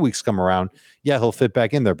the bye weeks come around, yeah, he'll fit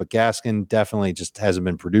back in there, but Gaskin definitely just hasn't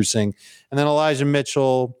been producing. And then Elijah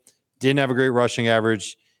Mitchell didn't have a great rushing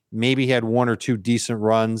average. Maybe he had 1 or 2 decent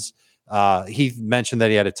runs. He mentioned that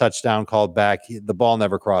he had a touchdown called back. The ball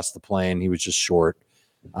never crossed the plane. He was just short.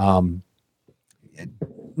 It's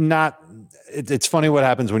funny what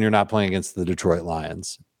happens when you're not playing against the Detroit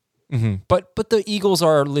Lions. Mm-hmm. But the Eagles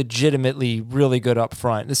are legitimately really good up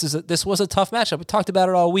front. This was a tough matchup. We talked about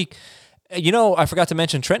it all week. I forgot to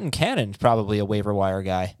mention Trenton Cannon, probably a waiver wire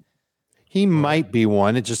guy. He might be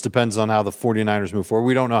one. It just depends on how the 49ers move forward.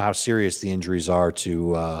 We don't know how serious the injuries are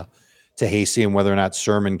to Hasty and whether or not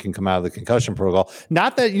Sermon can come out of the concussion protocol.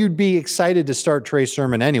 Not that you'd be excited to start Trey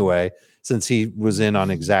Sermon anyway, since he was in on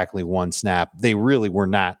exactly 1 snap. They really were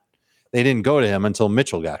not. They didn't go to him until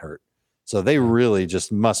Mitchell got hurt. So they really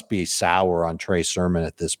just must be sour on Trey Sermon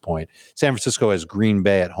at this point. San Francisco has Green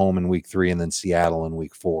Bay at home in week 3 and then Seattle in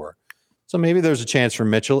week 4. So maybe there's a chance for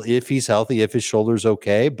Mitchell if he's healthy, if his shoulder's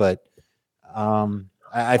okay. But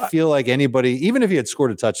I feel like anybody, even if he had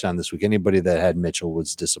scored a touchdown this week, anybody that had Mitchell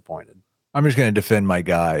was disappointed. I'm just going to defend my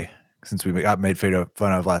guy since we got made fun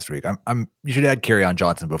of last week. You should add Kerryon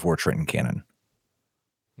Johnson before Trenton Cannon.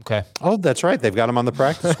 Okay. Oh, that's right. They've got him on the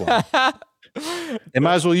practice squad. They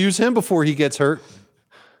might as well use him before he gets hurt.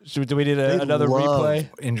 Do we need another replay?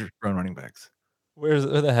 Injured-prone running backs. Where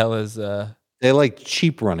the hell is They like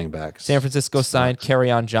cheap running backs. San Francisco signed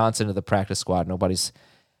Kerryon Johnson to the practice squad. Nobody's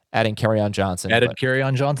adding Kerryon Johnson. Added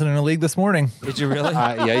Kerryon Johnson in a league this morning. Did you really?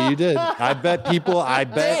 Yeah, you did. I bet. Dave,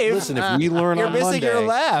 listen, if we learn you're on missing Monday, your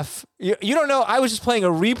laugh. You don't know. I was just playing a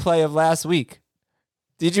replay of last week.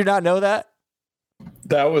 Did you not know that?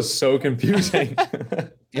 That was so confusing.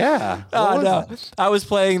 yeah. Oh, no. I was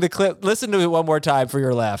playing the clip. Listen to it one more time for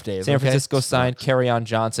your laugh, Dave. San Francisco signed Kerryon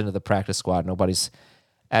Johnson to the practice squad. Nobody's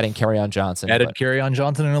adding Kerryon Johnson. Added Kerryon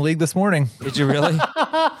Johnson in a league this morning. Did you really?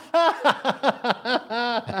 Yeah,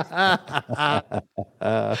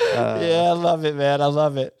 I love it, man. I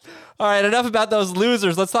love it. All right, enough about those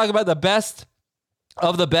losers. Let's talk about the best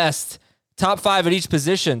of the best. Top 5 at each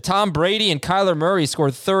position. Tom Brady and Kyler Murray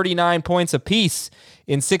scored 39 points apiece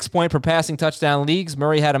in 6-point per passing touchdown leagues.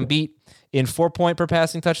 Murray had him beat in 4-point per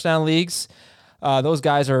passing touchdown leagues. Those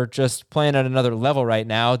guys are just playing at another level right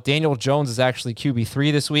now. Daniel Jones is actually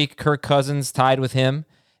QB3 this week. Kirk Cousins tied with him.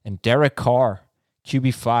 And Derek Carr,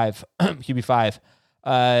 QB5.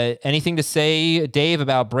 QB5. Anything to say, Dave,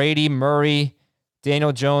 about Brady, Murray,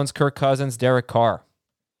 Daniel Jones, Kirk Cousins, Derek Carr?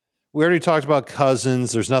 We already talked about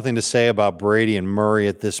Cousins. There's nothing to say about Brady and Murray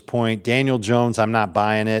at this point. Daniel Jones, I'm not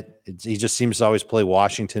buying it. He just seems to always play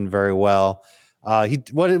Washington very well.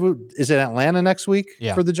 What is it, Atlanta next week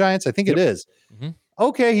for the Giants? I think it is. Mm-hmm.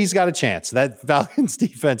 Okay, he's got a chance. That Falcons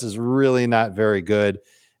defense is really not very good.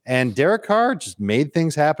 And Derek Carr just made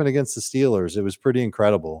things happen against the Steelers. It was pretty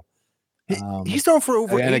incredible. He's thrown for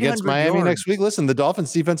over 800 and against Miami yards. next week. Listen, the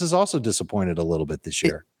Dolphins defense is also disappointed a little bit this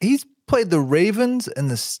year. He's played the Ravens and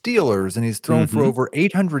the Steelers, and he's thrown for over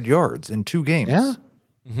 800 yards in 2 games. Yeah.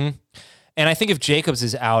 Mm-hmm. And I think if Jacobs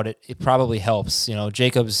is out, it probably helps.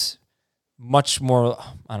 Jacobs much more,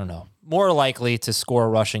 more likely to score a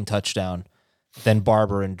rushing touchdown than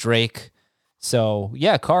Barber and Drake. So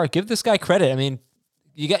yeah, Carr, give this guy credit. I mean,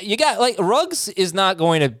 you got like Ruggs is not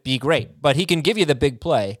going to be great, but he can give you the big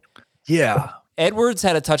play. Yeah. Edwards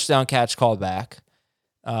had a touchdown catch called back.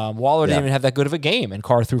 Waller didn't even have that good of a game, and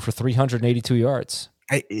Carr threw for 382 yards.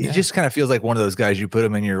 It just kind of feels like one of those guys you put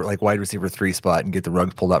him in your like wide receiver 3 spot and get the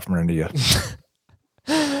Ruggs pulled out from under you.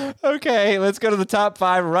 Okay, let's go to the top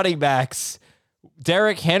 5 running backs.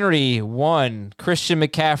 Derrick Henry 1, Christian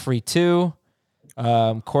McCaffrey 2,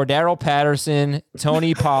 Cordero Patterson,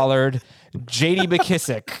 Tony Pollard, J.D.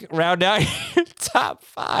 McKissick. Round out your top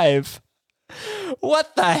 5.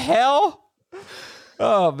 What the hell?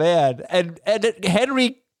 Oh man. And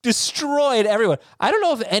Henry destroyed everyone. I don't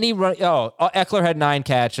know if any Eckler had 9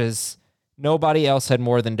 catches. Nobody else had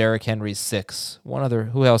more than Derrick Henry's 6.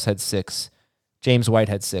 Who else had 6? James White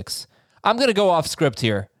had 6. I'm going to go off script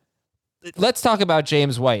here. Let's talk about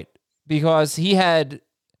James White because he had,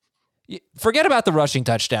 forget about the rushing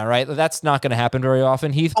touchdown, right? That's not going to happen very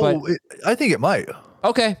often, Heath. But I think it might.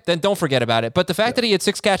 Okay, then don't forget about it. But the fact that he had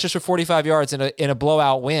 6 catches for 45 yards in a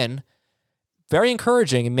blowout win, very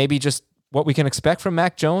encouraging, and maybe just what we can expect from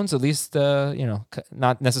Mac Jones, at least,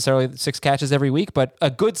 not necessarily 6 catches every week, but a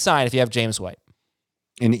good sign if you have James White.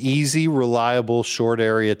 An easy, reliable, short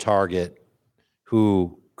area target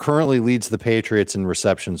who currently leads the Patriots in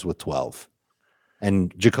receptions with 12.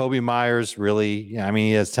 And Jacoby Myers really,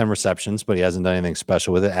 he has 10 receptions, but he hasn't done anything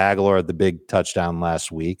special with it. Aguilar had the big touchdown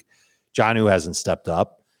last week. Jonnu hasn't stepped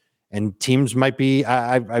up. And teams might be,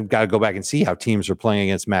 I've got to go back and see how teams are playing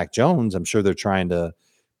against Mac Jones. I'm sure they're trying to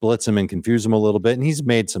blitz him and confuse him a little bit. And he's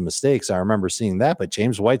made some mistakes. I remember seeing that. But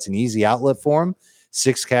James White's an easy outlet for him.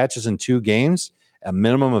 6 catches in 2 games, a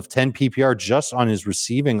minimum of 10 PPR just on his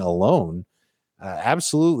receiving alone.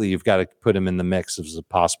 Absolutely, you've got to put him in the mix as a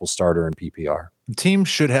possible starter in PPR. Teams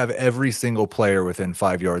should have every single player within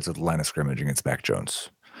 5 yards of the line of scrimmage against Mac Jones.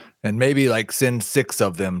 And maybe send 6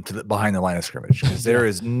 of them to behind the line of scrimmage because there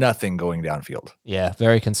is nothing going downfield. Yeah,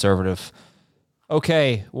 very conservative.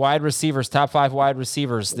 Okay, wide receivers, top 5 wide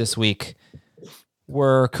receivers this week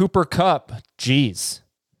were Cooper Kupp. Jeez.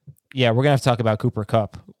 Yeah, we're going to have to talk about Cooper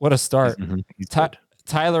Kupp. What a start.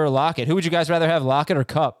 Tyler Lockett. Who would you guys rather have, Lockett or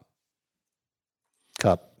Kupp?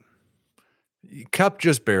 Kupp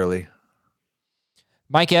just barely.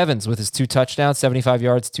 Mike Evans with his 2 touchdowns, 75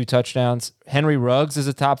 yards, 2 touchdowns. Henry Ruggs is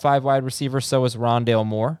a top 5 wide receiver. So is Rondale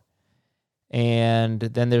Moore. And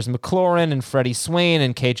then there's McLaurin and Freddie Swain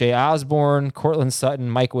and KJ Osborne, Cortland Sutton,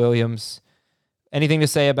 Mike Williams. Anything to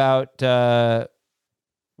say about, I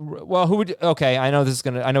know what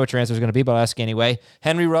your answer is going to be, but I'll ask you anyway.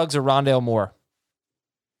 Henry Ruggs or Rondale Moore?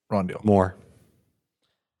 Rondale Moore.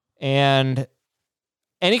 And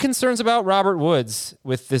any concerns about Robert Woods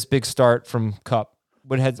with this big start from Kupp?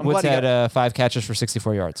 Woods had 5 catches for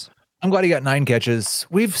 64 yards. I'm glad he got 9 catches.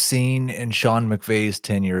 We've seen in Sean McVay's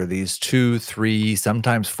tenure these 2, 3,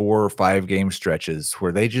 sometimes 4 or 5 game stretches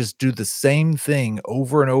where they just do the same thing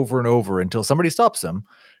over and over and over until somebody stops them.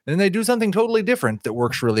 And then they do something totally different that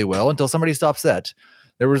works really well until somebody stops that.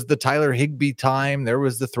 There was the Tyler Higbee time. There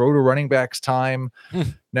was the throw to running backs time.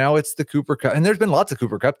 Now it's the Cooper Kupp. And there's been lots of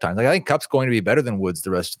Cooper Kupp times. I think Kupp's going to be better than Woods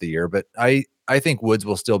the rest of the year, but I think Woods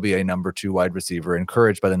will still be a number 2 wide receiver,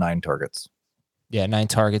 encouraged by the 9 targets. Yeah, 9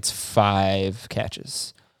 targets, 5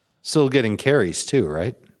 catches. Still getting carries too,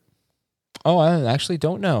 right? Oh, I actually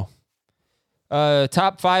don't know.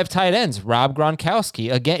 Top 5 tight ends, Rob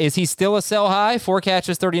Gronkowski. Again, is he still a sell high? 4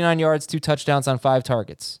 catches, 39 yards, 2 touchdowns on 5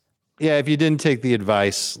 targets. Yeah, if you didn't take the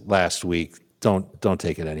advice last week, don't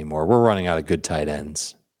take it anymore. We're running out of good tight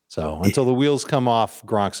ends. So until the wheels come off,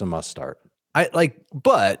 Gronk's a must start.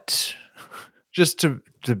 But just to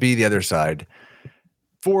be the other side,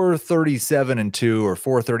 437-2 or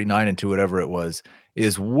 439-2, whatever it was,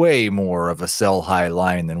 is way more of a sell high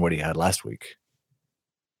line than what he had last week.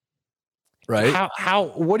 Right?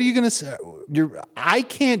 What are you going to say? I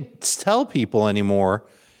can't tell people anymore.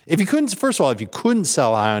 If you couldn't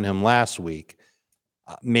sell high on him last week,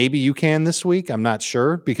 maybe you can this week. I'm not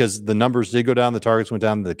sure because the numbers did go down. The targets went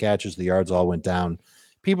down. The catches, the yards all went down.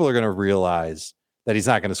 People are going to realize that he's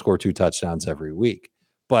not going to score 2 touchdowns every week.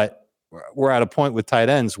 But we're at a point with tight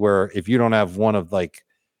ends where if you don't have one of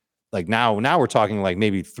now we're talking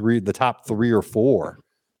maybe the top 3 or 4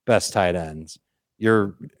 best tight ends,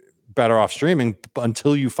 you're better off streaming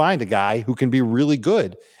until you find a guy who can be really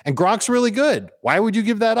good. And Gronk's really good. Why would you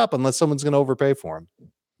give that up unless someone's going to overpay for him?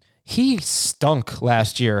 He stunk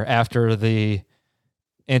last year after the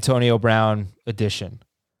Antonio Brown addition.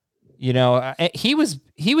 He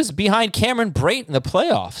was behind Cameron Brate in the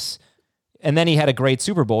playoffs. And then he had a great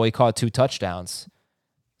Super Bowl. He caught 2 touchdowns.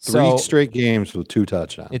 3 straight games with 2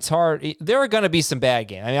 touchdowns. It's hard. There are going to be some bad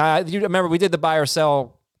games. You remember we did the buy or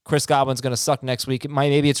sell. Chris Godwin's going to suck next week.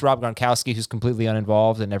 Maybe it's Rob Gronkowski who's completely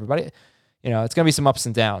uninvolved, and everybody, it's going to be some ups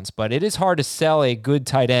and downs. But it is hard to sell a good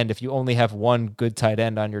tight end if you only have one good tight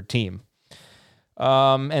end on your team.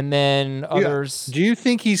 And then others. Do you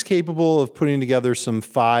think he's capable of putting together some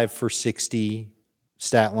 5 for 60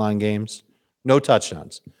 stat line games? No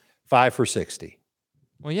touchdowns. 5 for 60.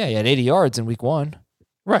 Well, yeah, he had 80 yards in week 1.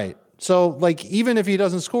 Right. So, even if he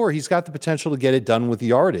doesn't score, he's got the potential to get it done with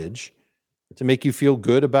yardage to make you feel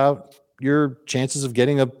good about your chances of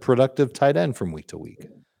getting a productive tight end from week to week.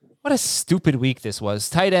 What a stupid week this was.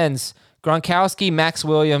 Tight ends, Gronkowski, Max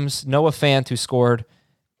Williams, Noah Fant, who scored,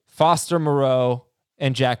 Foster Moreau,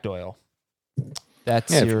 and Jack Doyle.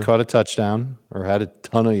 That's if you caught a touchdown or had a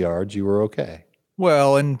ton of yards, you were okay.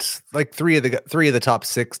 Well, and like three of the top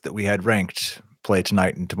 6 that we had ranked play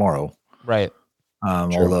tonight and tomorrow. Right.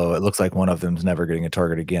 Although it looks like one of them's never getting a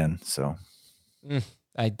target again. So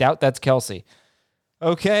I doubt that's Kelsey.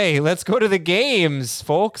 Okay, let's go to the games,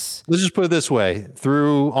 folks. Let's just put it this way.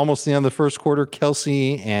 Through almost the end of the first quarter,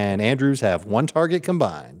 Kelsey and Andrews have 1 target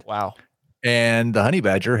combined. Wow. And the Honey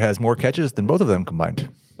Badger has more catches than both of them combined.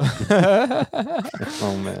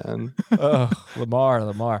 Oh, man. Lamar.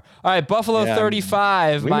 All right, Buffalo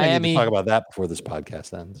 35, we Miami. need to talk about that before this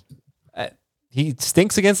podcast ends. He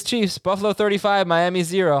stinks against the Chiefs. Buffalo 35, Miami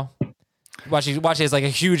 0. Watch it. It's like a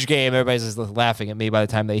huge game. Everybody's just laughing at me by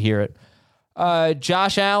the time they hear it.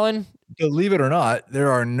 Josh Allen. Believe it or not,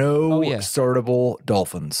 there are no startable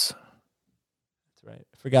Dolphins. That's right.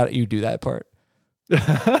 I forgot you do that part.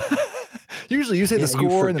 Usually you say the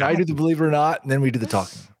score and then I do the believe it or not, and then we do the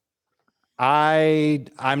talking.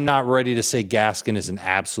 I'm not ready to say Gaskin is an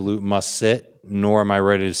absolute must sit, nor am I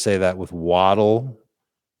ready to say that with Waddle,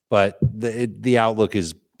 but the outlook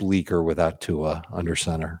is bleaker without Tua under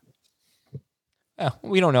center.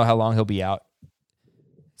 We don't know how long he'll be out.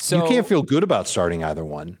 So you can't feel good about starting either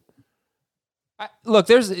one. Look,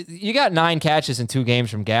 you got 9 catches in 2 games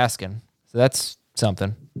from Gaskin, so that's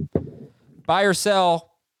something. Buy or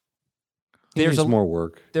sell. There's more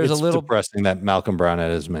work. It's a little depressing that Malcolm Brown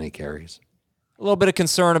had as many carries. A little bit of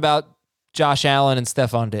concern about Josh Allen and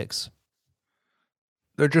Stephon Diggs.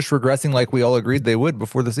 They're just regressing like we all agreed they would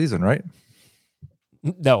before the season, right?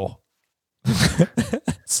 No.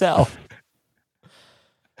 Sell.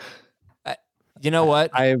 You know what?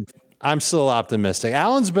 I'm still optimistic.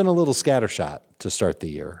 Allen's been a little scattershot to start the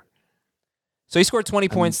year. So he scored 20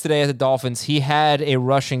 points today at the Dolphins. He had a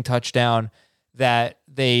rushing touchdown that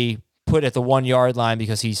they put at the 1-yard line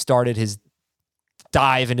because he started his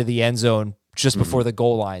dive into the end zone just before the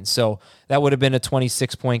goal line. So that would have been a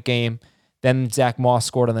 26-point game. Then Zach Moss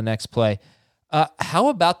scored on the next play. How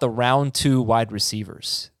about the round 2 wide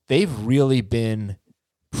receivers? They've really been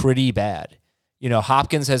pretty bad. You know,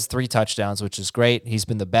 Hopkins has 3 touchdowns, which is great. He's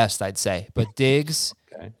been the best, I'd say. But Diggs,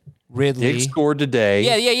 Ridley. Diggs scored today.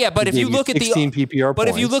 Yeah. But if you look at 16 PPR but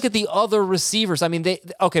points. if you look at the other receivers, I mean,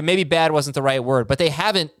 maybe bad wasn't the right word, but they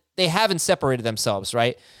haven't separated themselves,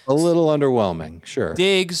 right? A little underwhelming, sure.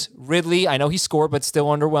 Diggs, Ridley, I know he scored, but still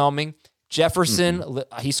underwhelming. Jefferson,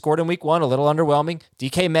 he scored in week 1, a little underwhelming.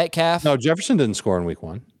 DK Metcalf. No, Jefferson didn't score in week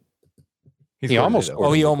 1. He almost scored.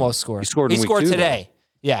 Oh, he almost scored. He scored in week 2, today.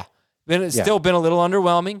 Though. Yeah. Still been a little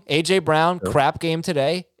underwhelming. AJ Brown, crap game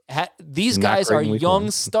today. These guys are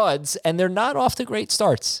young studs, and they're not off to great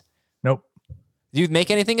starts. Nope. Do you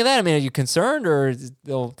make anything of that? I mean, are you concerned, or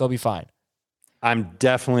they'll be fine? I'm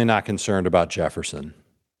definitely not concerned about Jefferson.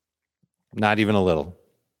 Not even a little.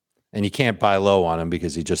 And you can't buy low on him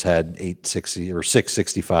because he just had 860 or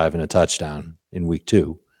 665 and a touchdown in week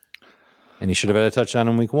 2. And he should have had a touchdown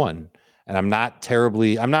in week 1. And I'm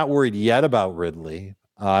not worried yet about Ridley.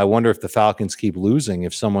 I wonder if the Falcons keep losing,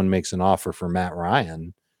 if someone makes an offer for Matt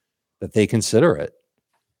Ryan, that they consider it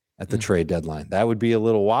at the trade deadline. That would be a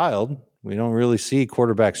little wild. We don't really see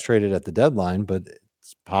quarterbacks traded at the deadline, but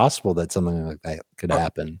it's possible that something like that could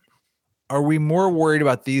happen. Are we more worried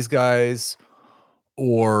about these guys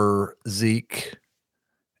or Zeke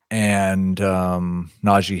and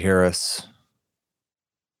Najee Harris?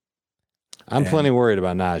 I'm plenty worried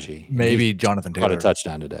about Najee. Maybe Jonathan Taylor. Got a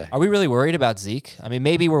touchdown today. Are we really worried about Zeke? I mean,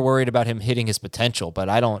 maybe we're worried about him hitting his potential, but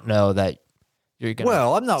I don't know that you're going to.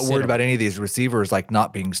 Well, I'm not worried about any of these receivers like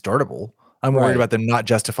not being startable. I'm worried about them not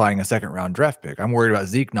justifying a 2nd-round draft pick. I'm worried about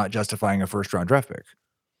Zeke not justifying a 1st-round draft pick.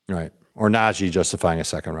 Right. Or Najee justifying a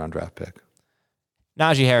 2nd-round draft pick.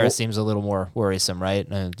 Najee Harris seems a little more worrisome, right?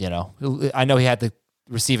 I know he had the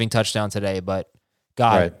receiving touchdown today, but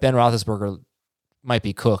Ben Roethlisberger might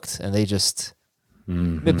be cooked, and they just.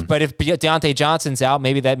 But if Deontay Johnson's out,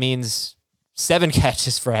 maybe that means 7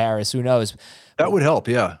 catches for Harris. Who knows? That would help,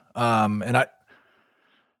 yeah. And I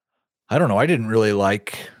don't know. I didn't really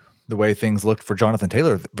like the way things looked for Jonathan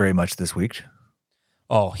Taylor very much this week.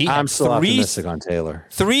 Oh, I'm still optimistic on Taylor.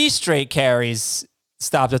 3 straight carries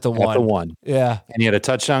stopped at the 1. At the 1. Yeah. And he had a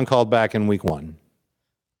touchdown called back in week 1.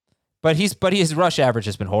 But his rush average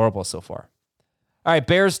has been horrible so far. All right,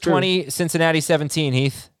 Bears 20, Cincinnati 17,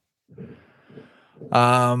 Heath.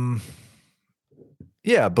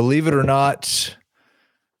 Yeah, believe it or not,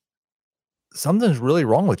 something's really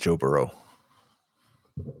wrong with Joe Burrow.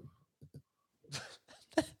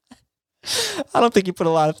 I don't think you put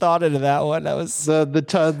a lot of thought into that one. That was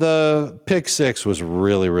the pick six was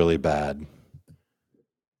really, really bad.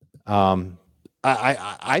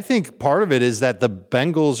 I think part of it is that the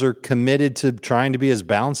Bengals are committed to trying to be as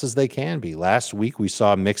balanced as they can be. Last week, we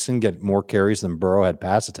saw Mixon get more carries than Burrow had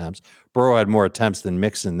pass attempts. Burrow had more attempts than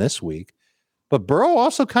Mixon this week. But Burrow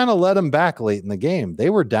also kind of led them back late in the game. They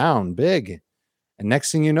were down big. And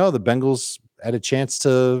next thing you know, the Bengals had a chance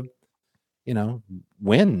to,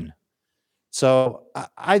 win. So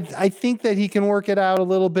I think that he can work it out a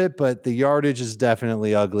little bit, but the yardage is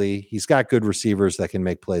definitely ugly. He's got good receivers that can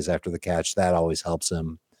make plays after the catch. That always helps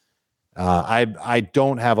him. I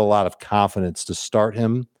don't have a lot of confidence to start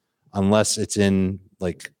him unless it's in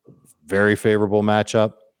like very favorable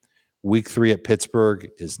matchup. Week 3 at Pittsburgh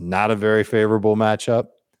is not a very favorable matchup.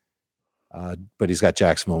 But he's got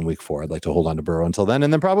Jacksonville in week 4. I'd like to hold on to Burrow until then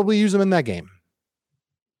and then probably use him in that game.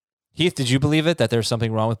 Heath, did you believe it that there's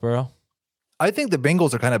something wrong with Burrow? I think the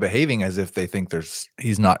Bengals are kind of behaving as if they think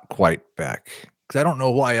he's not quite back. Because I don't know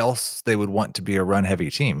why else they would want to be a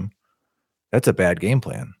run-heavy team. That's a bad game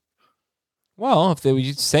plan. Well, if they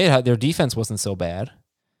would say how their defense wasn't so bad.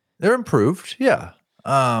 They're improved, yeah.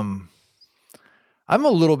 I'm a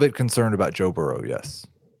little bit concerned about Joe Burrow, yes.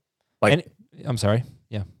 I'm sorry,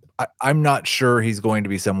 yeah. I'm not sure he's going to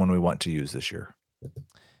be someone we want to use this year.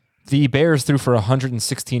 The Bears threw for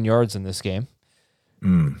 116 yards in this game.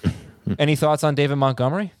 Any thoughts on David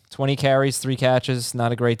Montgomery? 20 carries, 3 catches,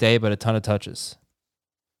 not a great day, but a ton of touches.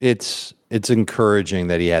 It's encouraging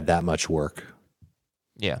that he had that much work.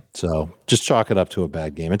 Yeah. So just chalk it up to a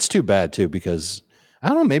bad game. It's too bad too, because I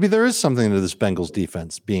don't know, maybe there is something to this Bengals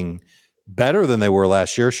defense being better than they were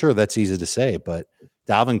last year. Sure, that's easy to say, but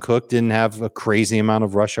Dalvin Cook didn't have a crazy amount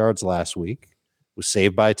of rush yards last week. Was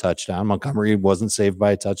saved by a touchdown. Montgomery wasn't saved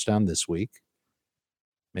by a touchdown this week.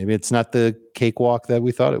 Maybe it's not the cakewalk that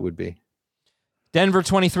we thought it would be. Denver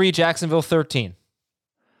 23, Jacksonville 13.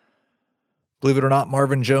 Believe it or not,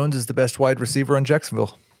 Marvin Jones is the best wide receiver in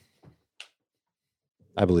Jacksonville.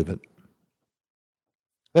 I believe it.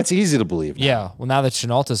 That's easy to believe. Now. Yeah. Well, now that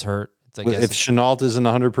Chenault's hurt, if Chenault isn't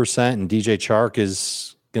 100% and DJ Chark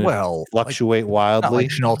is going to fluctuate wildly. Not like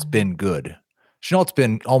Chenault's been good. Chenault's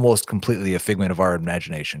been almost completely a figment of our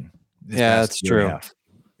imagination. Yeah, that's true.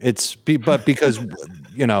 But because,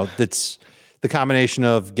 it's the combination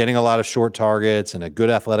of getting a lot of short targets and a good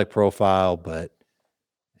athletic profile, but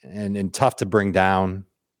and tough to bring down.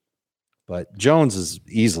 But Jones is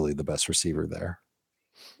easily the best receiver there.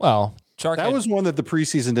 Well, Chark that was one that the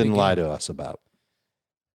preseason didn't lie to us about.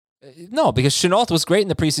 No, because Chenault was great in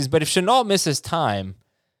the preseason, but if Chenault misses time,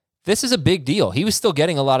 this is a big deal. He was still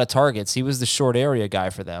getting a lot of targets. He was the short area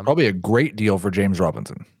guy for them. Probably a great deal for James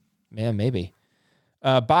Robinson. Man, maybe.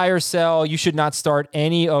 Buy or sell, you should not start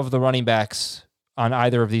any of the running backs on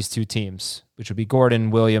either of these two teams, which would be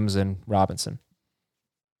Gordon, Williams, and Robinson.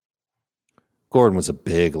 Gordon was a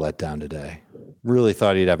big letdown today. Really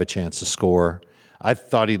thought he'd have a chance to score. I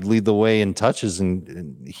thought he'd lead the way in touches,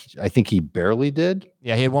 and I think he barely did.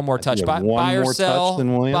 Yeah, he had one more touch. Buy or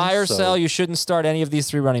sell, you shouldn't start any of these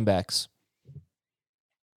 3 running backs.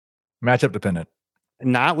 Matchup dependent.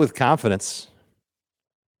 Not with confidence.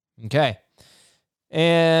 Okay.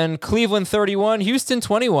 And Cleveland 31, Houston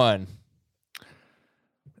 21.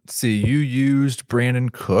 Let's see, you used Brandon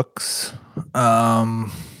Cooks.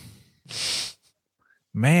 Man,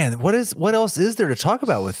 what else is there to talk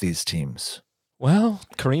about with these teams? Well,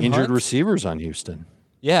 Kareem injured Hunt. receivers on Houston.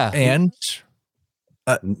 Yeah. And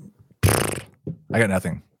I got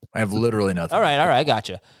nothing. I have literally nothing. All right, I got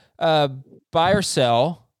you. Buy or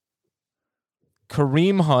sell,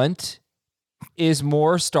 Kareem Hunt is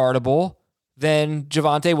more startable than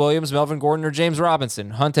Javonte Williams, Melvin Gordon, or James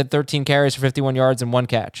Robinson. Hunt had 13 carries for 51 yards and 1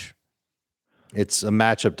 catch. It's a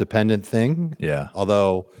matchup dependent thing. Yeah.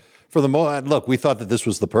 Although for the look, we thought that this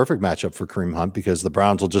was the perfect matchup for Kareem Hunt because the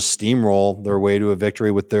Browns will just steamroll their way to a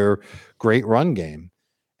victory with their great run game.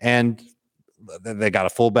 And they got a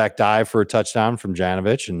fullback dive for a touchdown from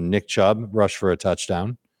Janovich, and Nick Chubb rushed for a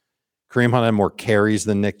touchdown. Kareem Hunt had more carries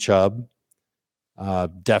than Nick Chubb.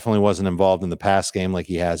 Definitely wasn't involved in the pass game like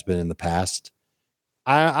he has been in the past.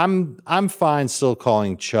 I'm fine still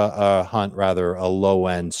calling Hunt rather a low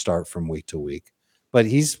end start from week to week, but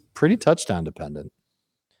he's pretty touchdown dependent.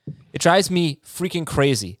 It drives me freaking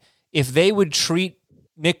crazy. If they would treat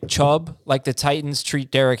Nick Chubb like the Titans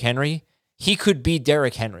treat Derrick Henry, he could be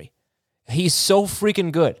Derrick Henry. He's so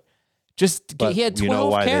freaking good. He had 12 you know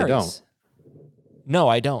why carries. They don't? No,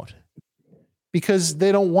 I don't. Because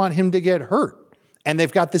they don't want him to get hurt. And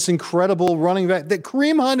they've got this incredible running back. That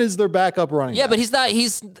Kareem Hunt is their backup running back. Yeah, but he's not.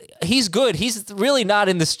 He's good. He's really not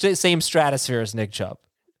in the same stratosphere as Nick Chubb.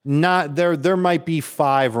 Not there. There might be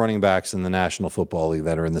 5 running backs in the National Football League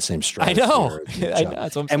that are in the same stratosphere. I know. as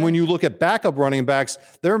That's what I'm and when you look at backup running backs,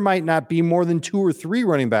 there might not be more than 2 or 3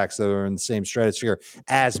 running backs that are in the same stratosphere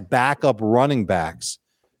as backup running backs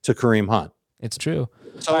to Kareem Hunt. It's true.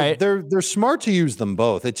 So they're smart to use them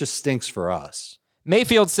both. It just stinks for us.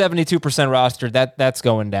 Mayfield 72% rostered. That's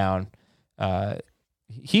going down.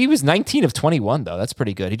 He was 19 of 21 though. That's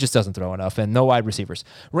pretty good. He just doesn't throw enough, and no wide receivers.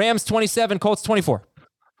 Rams 27, Colts 24.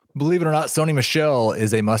 Believe it or not, Sony Michel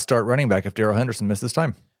is a must-start running back if Darrell Henderson misses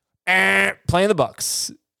time. Playing the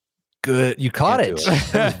Bucks. Good. You caught it.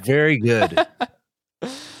 That was very good.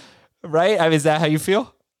 Right? I mean, is that how you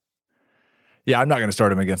feel? Yeah, I'm not going to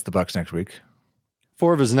start him against the Bucks next week.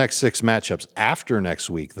 4 of his next 6 matchups after next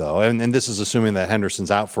week, though, and this is assuming that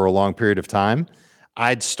Henderson's out for a long period of time,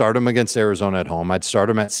 I'd start him against Arizona at home. I'd start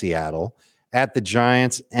him at Seattle, at the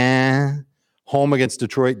Giants, home against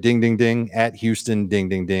Detroit, ding, ding, ding, at Houston, ding,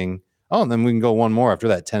 ding, ding. Oh, and then we can go one more after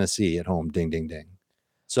that, Tennessee at home, ding, ding, ding.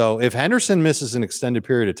 So if Henderson misses an extended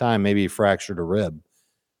period of time, maybe he fractured a rib,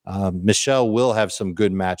 Michel will have some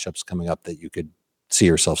good matchups coming up that you could see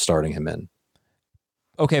yourself starting him in.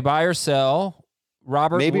 Okay, buy or sell.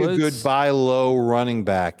 Robert maybe Woods. A good buy low running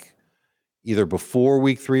back either before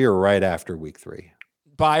week 3 or right after week 3.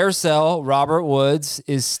 Buy or sell. Robert Woods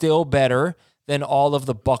is still better than all of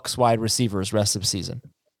the Bucks wide receivers rest of the season.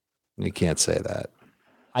 You can't say that.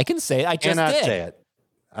 I can say it. I just cannot did. say it.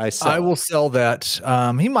 I will sell that.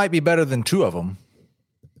 He might be better than 2 of them.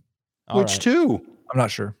 Which 2? I'm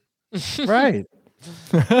not sure. Right.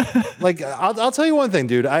 Like, I'll tell you one thing,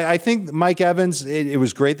 dude. I think Mike Evans, it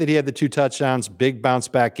was great that he had the 2 touchdowns, big bounce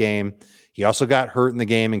back game. He also got hurt in the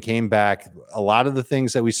game and came back. A lot of the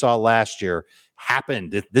things that we saw last year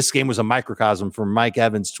happened. This game was a microcosm for Mike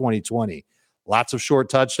Evans 2020. Lots of short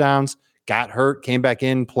touchdowns, got hurt, came back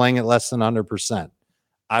in, playing at less than 100%.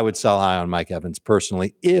 I would sell high on Mike Evans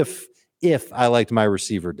personally if I liked my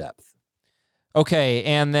receiver depth. Okay,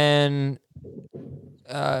 and then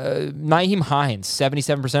Nyheim Hines,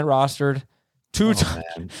 77% rostered,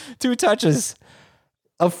 2 touches.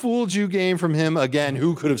 A fooled you game from him again.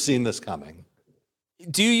 Who could have seen this coming?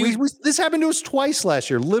 This happened to us twice last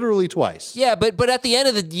year, literally twice. Yeah, but at the end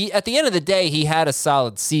of the day, he had a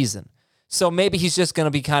solid season. So maybe he's just going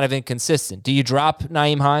to be kind of inconsistent. Do you drop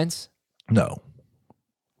Nyheim Hines? No.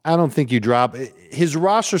 I don't think you drop. His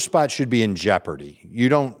roster spot should be in jeopardy.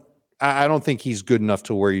 I don't think he's good enough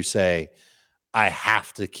to where you say, I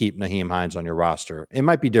have to keep Nyheim Hines on your roster. It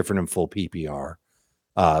might be different in full PPR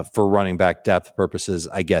for running back depth purposes.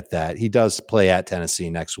 I get that. He does play at Tennessee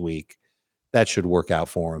next week. That should work out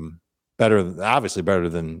for him. Obviously better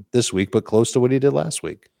than this week, but close to what he did last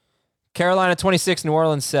week. Carolina 26, New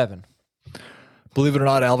Orleans 7. Believe it or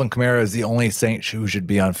not, Alvin Kamara is the only Saint who should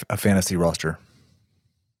be on a fantasy roster.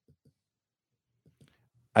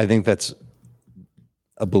 I think that's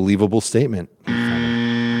a believable statement.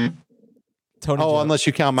 Tony Jones. Unless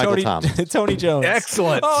you count Michael Thomas. Tony Jones.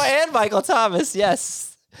 Excellent. Oh, and Michael Thomas.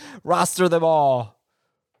 Yes. Roster them all.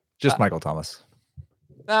 Just Michael Thomas.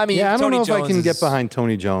 I mean, I don't Tony know Jones if I can get behind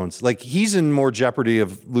Tony Jones. Like, he's in more jeopardy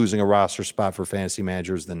of losing a roster spot for fantasy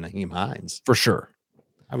managers than Nyheim Hines. For sure.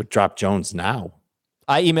 I would drop Jones now.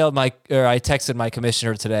 I texted my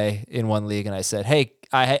commissioner today in one league, and I said, "Hey,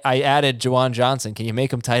 I added Juwan Johnson. Can you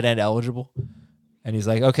make him tight end eligible?" And he's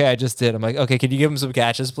like, "Okay, I just did." I'm like, "Okay, can you give him some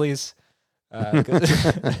catches, please?" I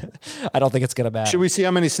don't think it's gonna matter. Should we see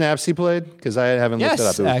how many snaps he played? Because I haven't looked it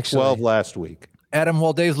up. It was actually. 12 last week. Adam,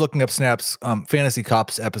 while Dave's looking up snaps, Fantasy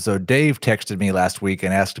Cops episode, Dave texted me last week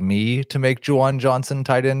and asked me to make Juwan Johnson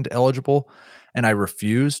tight end eligible, and I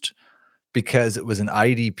refused because it was an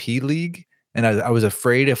IDP league, and I was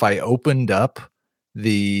afraid if I opened up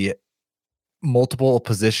the multiple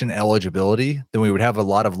position eligibility, then we would have a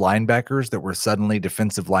lot of linebackers that were suddenly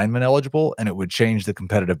defensive lineman eligible, and it would change the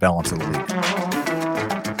competitive balance of the league.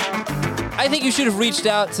 I think you should have reached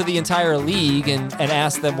out to the entire league and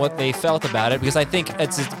asked them what they felt about it, because I think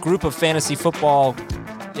it's a group of fantasy football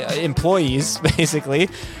employees, basically.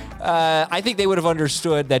 I think they would have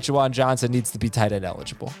understood that Juwan Johnson needs to be tight end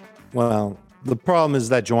eligible. Well, the problem is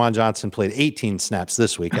that Juwan Johnson played 18 snaps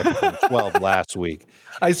this week after 12 last week.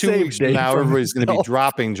 2 weeks from now, everybody's going to be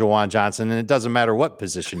dropping Juwan Johnson, and it doesn't matter what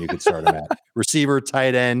position you could start him at. Receiver,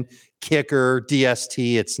 tight end, kicker,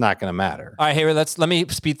 DST, it's not going to matter. All right, Harry, let me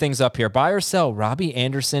speed things up here. Buy or sell, Robbie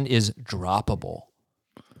Anderson is droppable.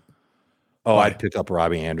 Oh, I'd pick up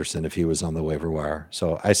Robbie Anderson if he was on the waiver wire.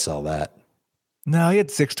 So I sell that. No, he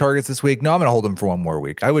had 6 targets this week. No, I'm going to hold him for one more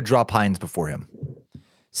week. I would drop Hines before him.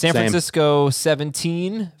 San Francisco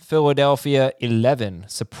 17, Philadelphia 11.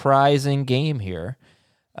 Surprising game here.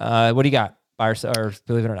 What do you got? or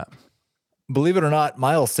believe it or not. Believe it or not,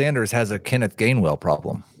 Miles Sanders has a Kenneth Gainwell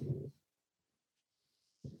problem.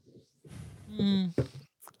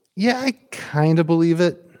 Yeah, I kind of believe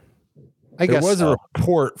it. There was a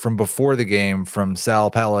report from before the game from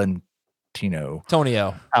Sal Palantonio,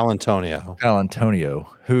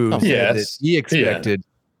 who said that he expected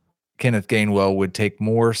Kenneth Gainwell would take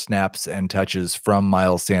more snaps and touches from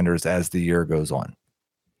Miles Sanders as the year goes on.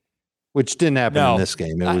 Which didn't happen in this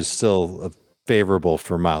game. It was still favorable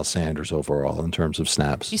for Miles Sanders overall in terms of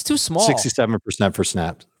snaps. He's too small. 67% for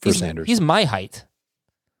snaps for Sanders. He's my height.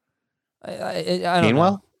 I don't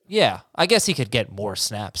know. Yeah, I guess he could get more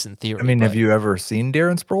snaps in theory. I mean, have you ever seen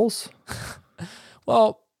Darren Sproles?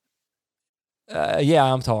 Well, yeah,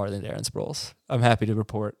 I'm taller than Darren Sproles. I'm happy to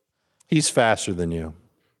report. He's faster than you.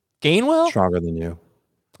 Gainwell? Stronger than you.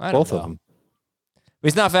 Both of them.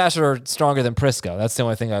 He's not faster or stronger than Prisco. That's the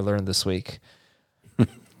only thing I learned this week.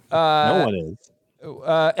 No one is.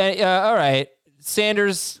 All right.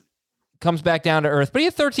 Sanders comes back down to earth, but he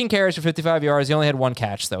had 13 carries for 55 yards. He only had 1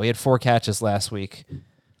 catch, though. He had 4 catches last week.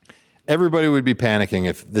 Everybody would be panicking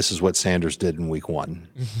if this is what Sanders did in week 1.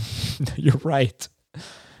 You're right.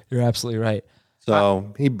 You're absolutely right.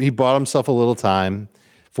 So he bought himself a little time.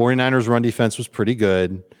 49ers run defense was pretty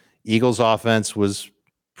good. Eagles offense was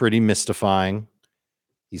pretty mystifying.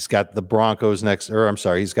 He's got the Broncos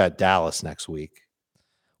he's got Dallas next week.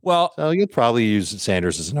 Well, so you'll probably use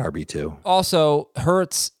Sanders as an RB2. Also,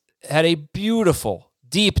 Hurts had a beautiful,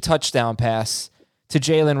 deep touchdown pass to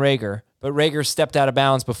Jalen Reagor, but Reagor stepped out of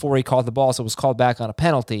bounds before he called the ball, so it was called back on a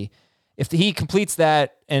penalty. If he completes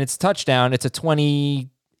that and it's a touchdown, it's a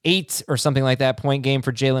 28 or something like that point game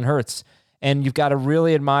for Jalen Hurts, and you've got to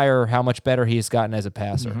really admire how much better he has gotten as a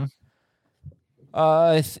passer.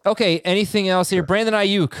 Okay, anything else here? Brandon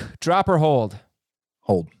Ayuk, drop or hold?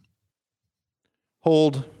 Hold.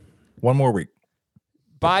 One more week.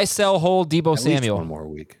 Buy, sell, hold, Deebo Samuel. One more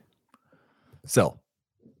week. Sell.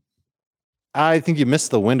 I think you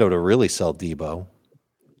missed the window to really sell Deebo.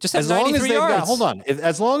 Just as long as they've got, hold on.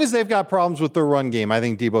 As long as they've got problems with their run game, I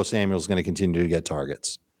think Deebo Samuel is going to continue to get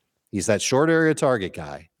targets. He's that short area target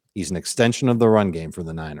guy. He's an extension of the run game for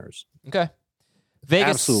the Niners. Okay. Vegas,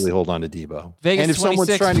 absolutely hold on to Deebo. Vegas and if 26,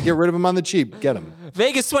 someone's trying to get rid of him on the cheap, get him.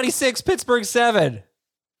 Vegas 26, Pittsburgh 7.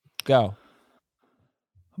 Go.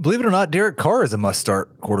 Believe it or not, Derek Carr is a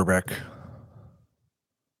must-start quarterback.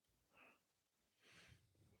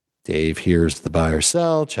 Dave hears the buy or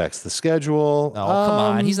sell, checks the schedule. No, come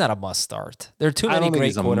on. He's not a must-start. There are too many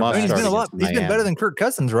great quarterbacks. He's been better than Kirk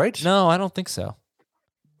Cousins, right? No, I don't think so.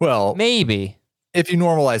 Well, maybe. If you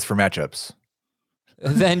normalize for matchups.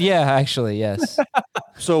 Then, yeah, actually, yes.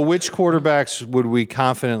 So which quarterbacks would we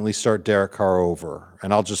confidently start Derek Carr over?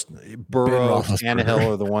 And I'll just Burrow,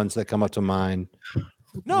 Tannehill are the ones that come up to mind.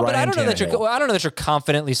 No, but I don't know that you're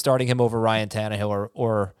confidently starting him over Ryan Tannehill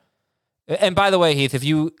or and by the way, Heath, if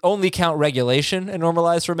you only count regulation and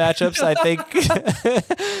normalize for matchups, I think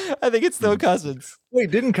it's still Cousins. Wait,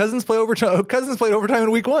 didn't Cousins play overtime? Cousins played overtime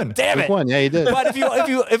in week 1. Damn it! Week 1, yeah, he did. But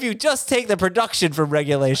if you just take the production from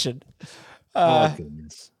regulation,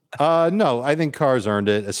 goodness. No, I think Carr's earned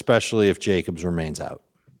it, especially if Jacobs remains out.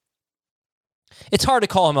 It's hard to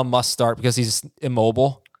call him a must start because he's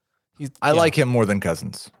immobile. I like him more than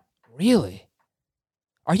Cousins. Really?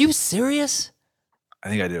 Are you serious? I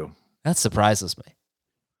think I do. That surprises me.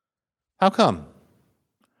 How come?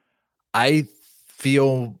 I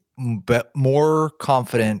feel more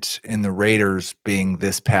confident in the Raiders being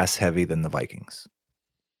this pass heavy than the Vikings.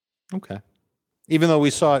 Okay. Even though we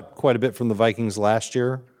saw it quite a bit from the Vikings last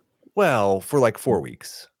year? Well, for like 4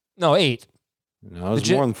 weeks. No, 8. No, it was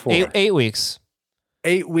more than 4. 8 weeks.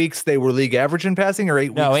 8 weeks they were league average in passing, or 8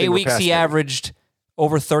 weeks? No, 8 weeks he averaged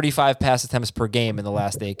over 35 pass attempts per game in the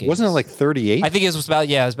last 8 games. Wasn't it like 38? I think it was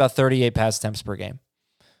about 38 pass attempts per game.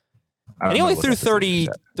 And he only threw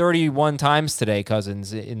 31 times today,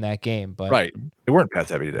 Cousins, in that game. But right. They weren't pass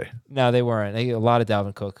heavy today. No, they weren't. They a lot of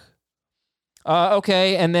Dalvin Cook.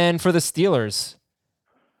 Okay, and then for the Steelers,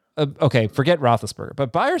 okay, forget Roethlisberger.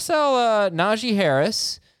 But buy or sell Najee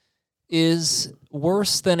Harris is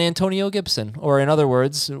worse than Antonio Gibson. Or in other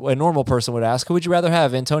words, a normal person would ask, who would you rather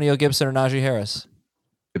have, Antonio Gibson or Najee Harris?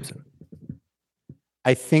 Gibson.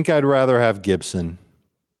 I think I'd rather have Gibson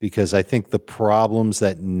because I think the problems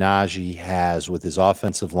that Najee has with his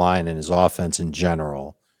offensive line and his offense in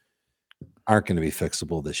general aren't going to be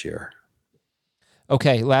fixable this year.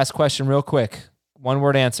 Okay, last question real quick. One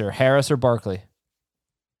word answer. Harris or Barkley?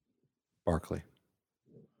 Barkley.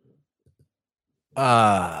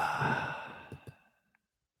 Yeah,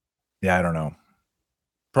 I don't know.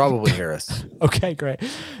 Probably Harris. Okay, great.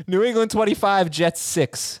 New England 25, Jets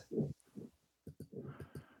 6.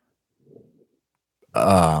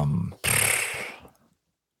 Believe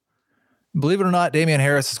it or not, Damian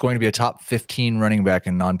Harris is going to be a top 15 running back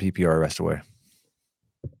in non-PPR rest away.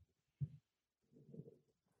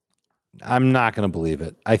 I'm not going to believe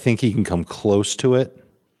it. I think he can come close to it.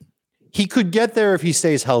 He could get there if he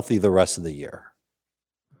stays healthy the rest of the year.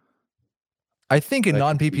 I think in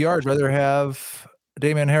non-PPR, I'd rather have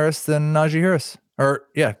Damian Harris than Najee Harris.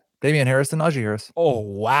 Damian Harris than Najee Harris. Oh,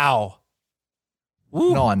 wow.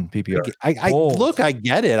 Woo. Non-PPR. I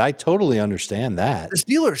get it. I totally understand that. The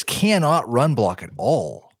Steelers cannot run block at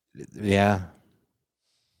all. Yeah.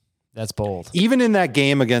 That's bold. Even in that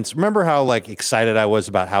game remember how excited I was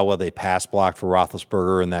about how well they pass blocked for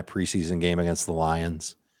Roethlisberger in that preseason game against the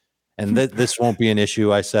Lions? And this won't be an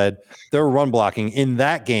issue. I said their run blocking in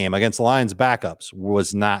that game against the Lions backups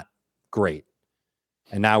was not great.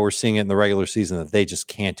 And now we're seeing it in the regular season that they just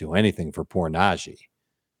can't do anything for poor Najee.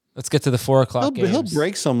 Let's get to the 4:00 games. He'll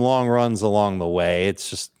break some long runs along the way. It's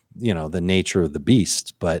just, the nature of the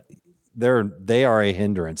beast, but they are a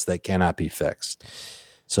hindrance that cannot be fixed.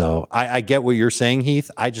 So I get what you're saying, Heath.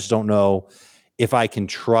 I just don't know if I can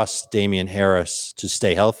trust Damian Harris to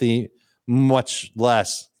stay healthy, much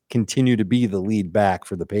less continue to be the lead back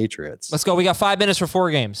for the Patriots. Let's go. We got 5 minutes for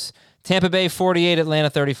 4 games. Tampa Bay 48, Atlanta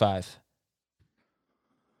 35.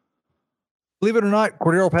 Believe it or not,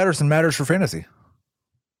 Cordero Patterson matters for fantasy.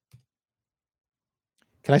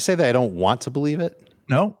 Can I say that I don't want to believe it?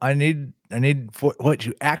 No, I need what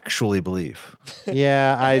you actually believe.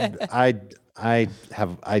 Yeah, I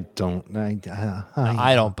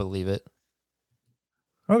don't believe it.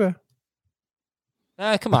 Okay.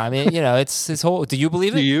 Come on. I mean, it's his whole. Do you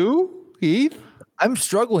believe it? Do you, Heath? I'm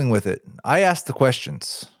struggling with it. I asked the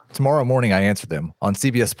questions. Tomorrow morning, I answer them on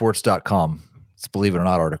CBSSports.com. It's Believe It or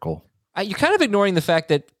Not article. You're kind of ignoring the fact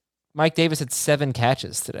that Mike Davis had 7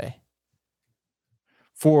 catches today.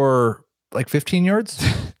 For 15 yards?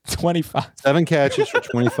 25. 7 catches for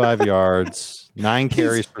 25 yards, 9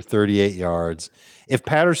 carries for 38 yards. If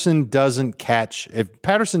Patterson doesn't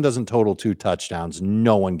total 2 touchdowns,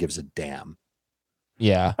 no one gives a damn.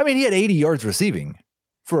 Yeah. I mean, he had 80 yards receiving.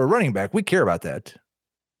 For a running back, we care about that.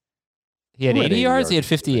 He had 80 yards? He had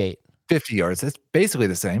 58. 50 yards. That's basically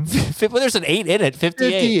the same. Well, there's an 8 in it.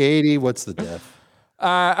 58. 50, 80. What's the diff?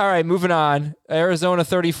 All right, moving on. Arizona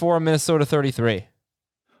 34, Minnesota 33.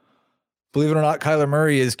 Believe it or not, Kyler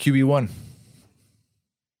Murray is QB1.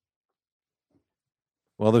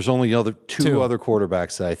 Well, there's only two other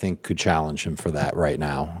quarterbacks that I think could challenge him for that right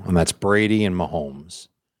now, and that's Brady and Mahomes.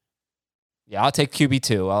 Yeah, I'll take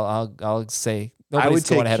QB2. I'll say nobody's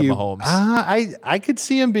going ahead of Mahomes. I could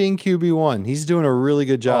see him being QB1. He's doing a really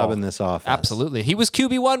good job in this offense. Absolutely. He was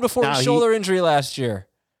QB1 before his shoulder injury last year.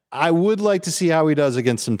 I would like to see how he does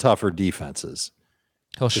against some tougher defenses.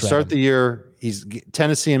 To start the year,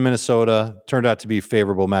 Tennessee and Minnesota turned out to be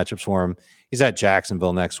favorable matchups for him. He's at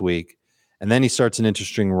Jacksonville next week. And then he starts an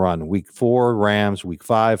interesting run. Week 4, Rams. Week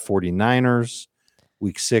 5, 49ers.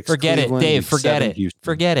 Week 6, Forget Cleveland. it, Dave. Week Forget 7, it. Houston.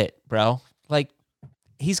 Forget it, bro.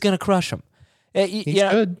 He's going to crush him. He's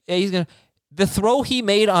good. Yeah, he's going to. The throw he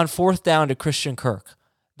made on 4th down to Christian Kirk.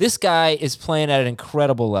 This guy is playing at an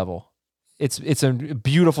incredible level. It's a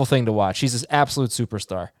beautiful thing to watch. He's an absolute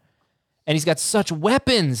superstar. And he's got such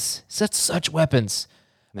weapons. Such weapons.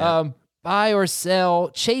 Yeah. Buy or sell.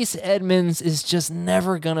 Chase Edmonds is just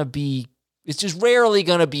never going to be. It's just rarely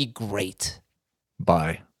going to be great.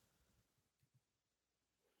 Buy.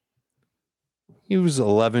 He was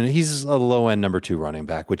 11. He's a low-end number 2 running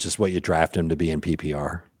back, which is what you draft him to be in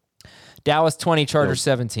PPR. Dallas 20, Chargers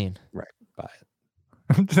 17. Right. Buy it.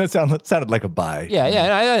 That sounded like a buy. Yeah.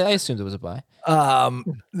 I assumed it was a buy.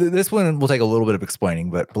 This one will take a little bit of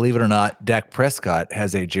explaining, but believe it or not, Dak Prescott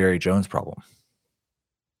has a Jerry Jones problem.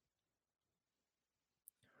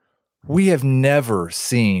 We have never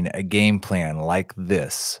seen a game plan like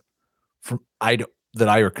this that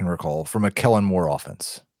I can recall from a Kellen Moore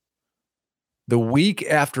offense. The week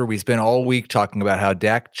after we spent all week talking about how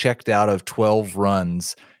Dak checked out of 12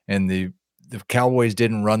 runs and the Cowboys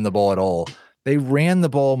didn't run the ball at all, they ran the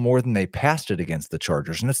ball more than they passed it against the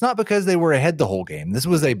Chargers. And it's not because they were ahead the whole game. This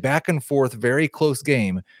was a back and forth, very close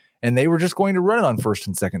game, and they were just going to run it on 1st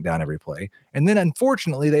and 2nd down every play. And then,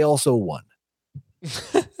 unfortunately, they also won.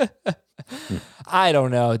 I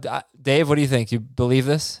don't know. Dave, what do you think? You believe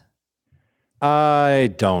this?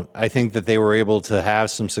 I don't. I think that they were able to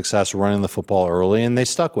have some success running the football early, and they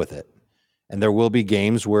stuck with it. And there will be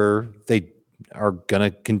games where they are going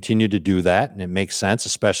to continue to do that, and it makes sense,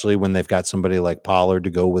 especially when they've got somebody like Pollard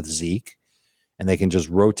to go with Zeke, and they can just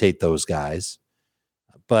rotate those guys.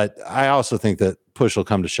 But I also think that push will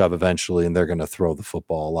come to shove eventually, and they're going to throw the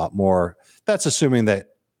football a lot more. That's assuming that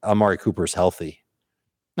Amari Cooper's healthy.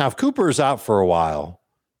 Now, if Cooper is out for a while,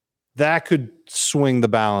 that could swing the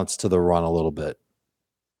balance to the run a little bit.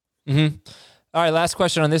 Mm-hmm. All right, last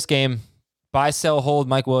question on this game. Buy, sell, hold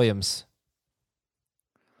Mike Williams.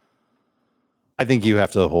 I think you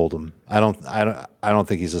have to hold him. I don't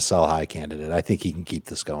think he's a sell high candidate. I think he can keep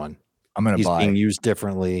this going. I'm going to buy. He's being used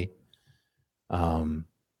differently.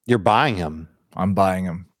 You're buying him. I'm buying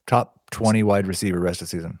him. Top 20 wide receiver rest of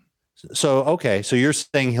the season. So, okay. So you're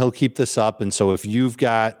saying he'll keep this up. And so if you've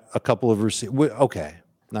got a couple of receivers, okay.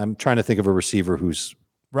 I'm trying to think of a receiver who's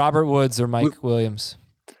Robert Woods or Mike Williams.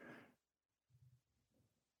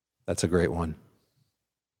 That's a great one.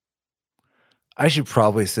 I should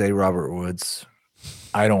probably say Robert Woods.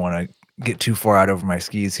 I don't want to get too far out over my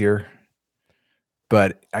skis here,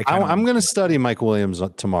 but I'm going to study Mike Williams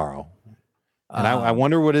tomorrow, and I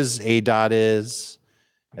wonder what his ADOT is.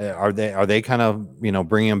 Are they kind of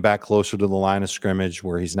bringing him back closer to the line of scrimmage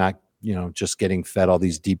where he's not just getting fed all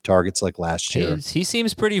these deep targets like last year? He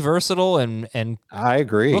seems pretty versatile and I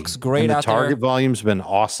agree. Looks great and out there. The target volume's been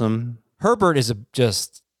awesome. Herbert is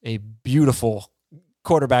just a beautiful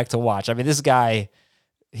quarterback to watch. I mean, this guy,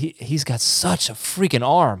 he's got such a freaking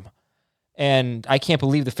arm, and I can't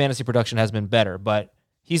believe the fantasy production has been better. But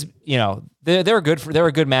he's, they're a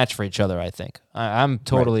good match for each other. I think I'm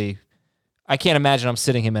totally. Right. I can't imagine I'm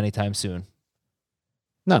sitting him anytime soon.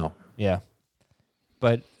 No. Yeah.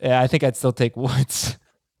 But I think I'd still take Woods.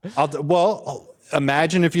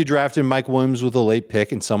 Imagine if you drafted Mike Williams with a late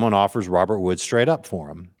pick and someone offers Robert Woods straight up for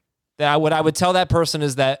him. What I would tell that person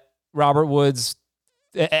is that Robert Woods,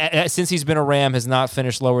 since he's been a Ram, has not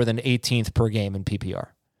finished lower than 18th per game in PPR,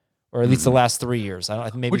 or at least the last 3 years.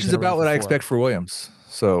 Which is about what I expect for Williams.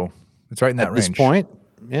 So it's right in that range. At this point,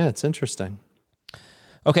 yeah, it's interesting.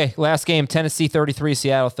 Okay, last game, Tennessee 33,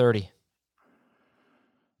 Seattle 30.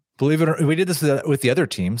 Believe it or not, we did this with the other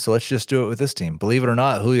team, so let's just do it with this team. Believe it or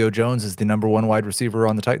not, Julio Jones is the number 1 wide receiver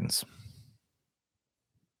on the Titans.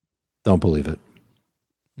 Don't believe it.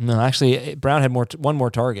 No, actually, Brown had one more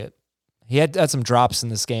target. He had some drops in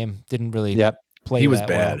this game. Didn't really play. He was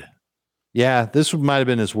bad. Well. Yeah, this might have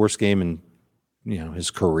been his worst game in his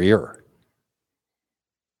career.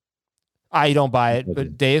 I don't buy it,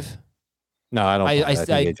 but Dave? No, I don't.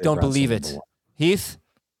 I don't believe it. Heath?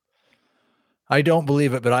 I don't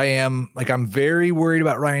believe it, but I'm very worried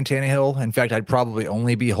about Ryan Tannehill. In fact, I'd probably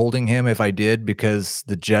only be holding him if I did, because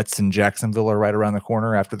the Jets and Jacksonville are right around the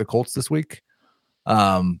corner after the Colts this week.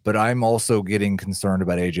 But I'm also getting concerned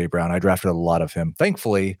about AJ Brown. I drafted a lot of him.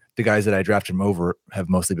 Thankfully, the guys that I drafted him over have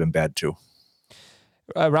mostly been bad too.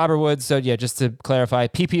 Robert Woods. So yeah, just to clarify,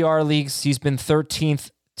 PPR leagues, he's been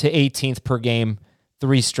 13th to 18th per game,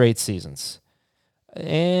 3 straight seasons.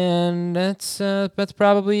 And that's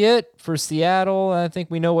probably it for Seattle. I think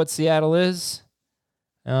we know what Seattle is.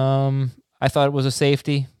 I thought it was a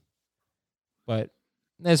safety, but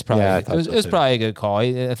it's probably it was probably a good call.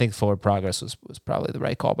 I think forward progress was probably the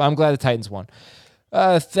right call. But I'm glad the Titans won.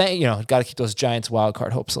 Got to keep those Giants wild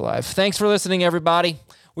card hopes alive. Thanks for listening, everybody.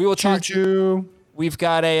 We will talk to you. We've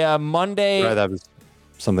got a Monday. Right, that was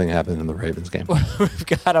something happened in the Ravens game. We've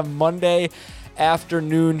got a Monday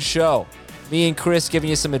afternoon show. Me and Chris giving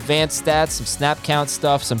you some advanced stats, some snap count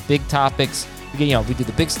stuff, some big topics. We do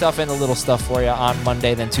the big stuff and the little stuff for you on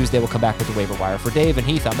Monday. Then Tuesday we'll come back with the waiver wire. For Dave and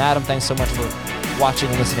Heath, I'm Adam. Thanks so much for watching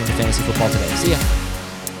and listening to Fantasy Football Today. See ya.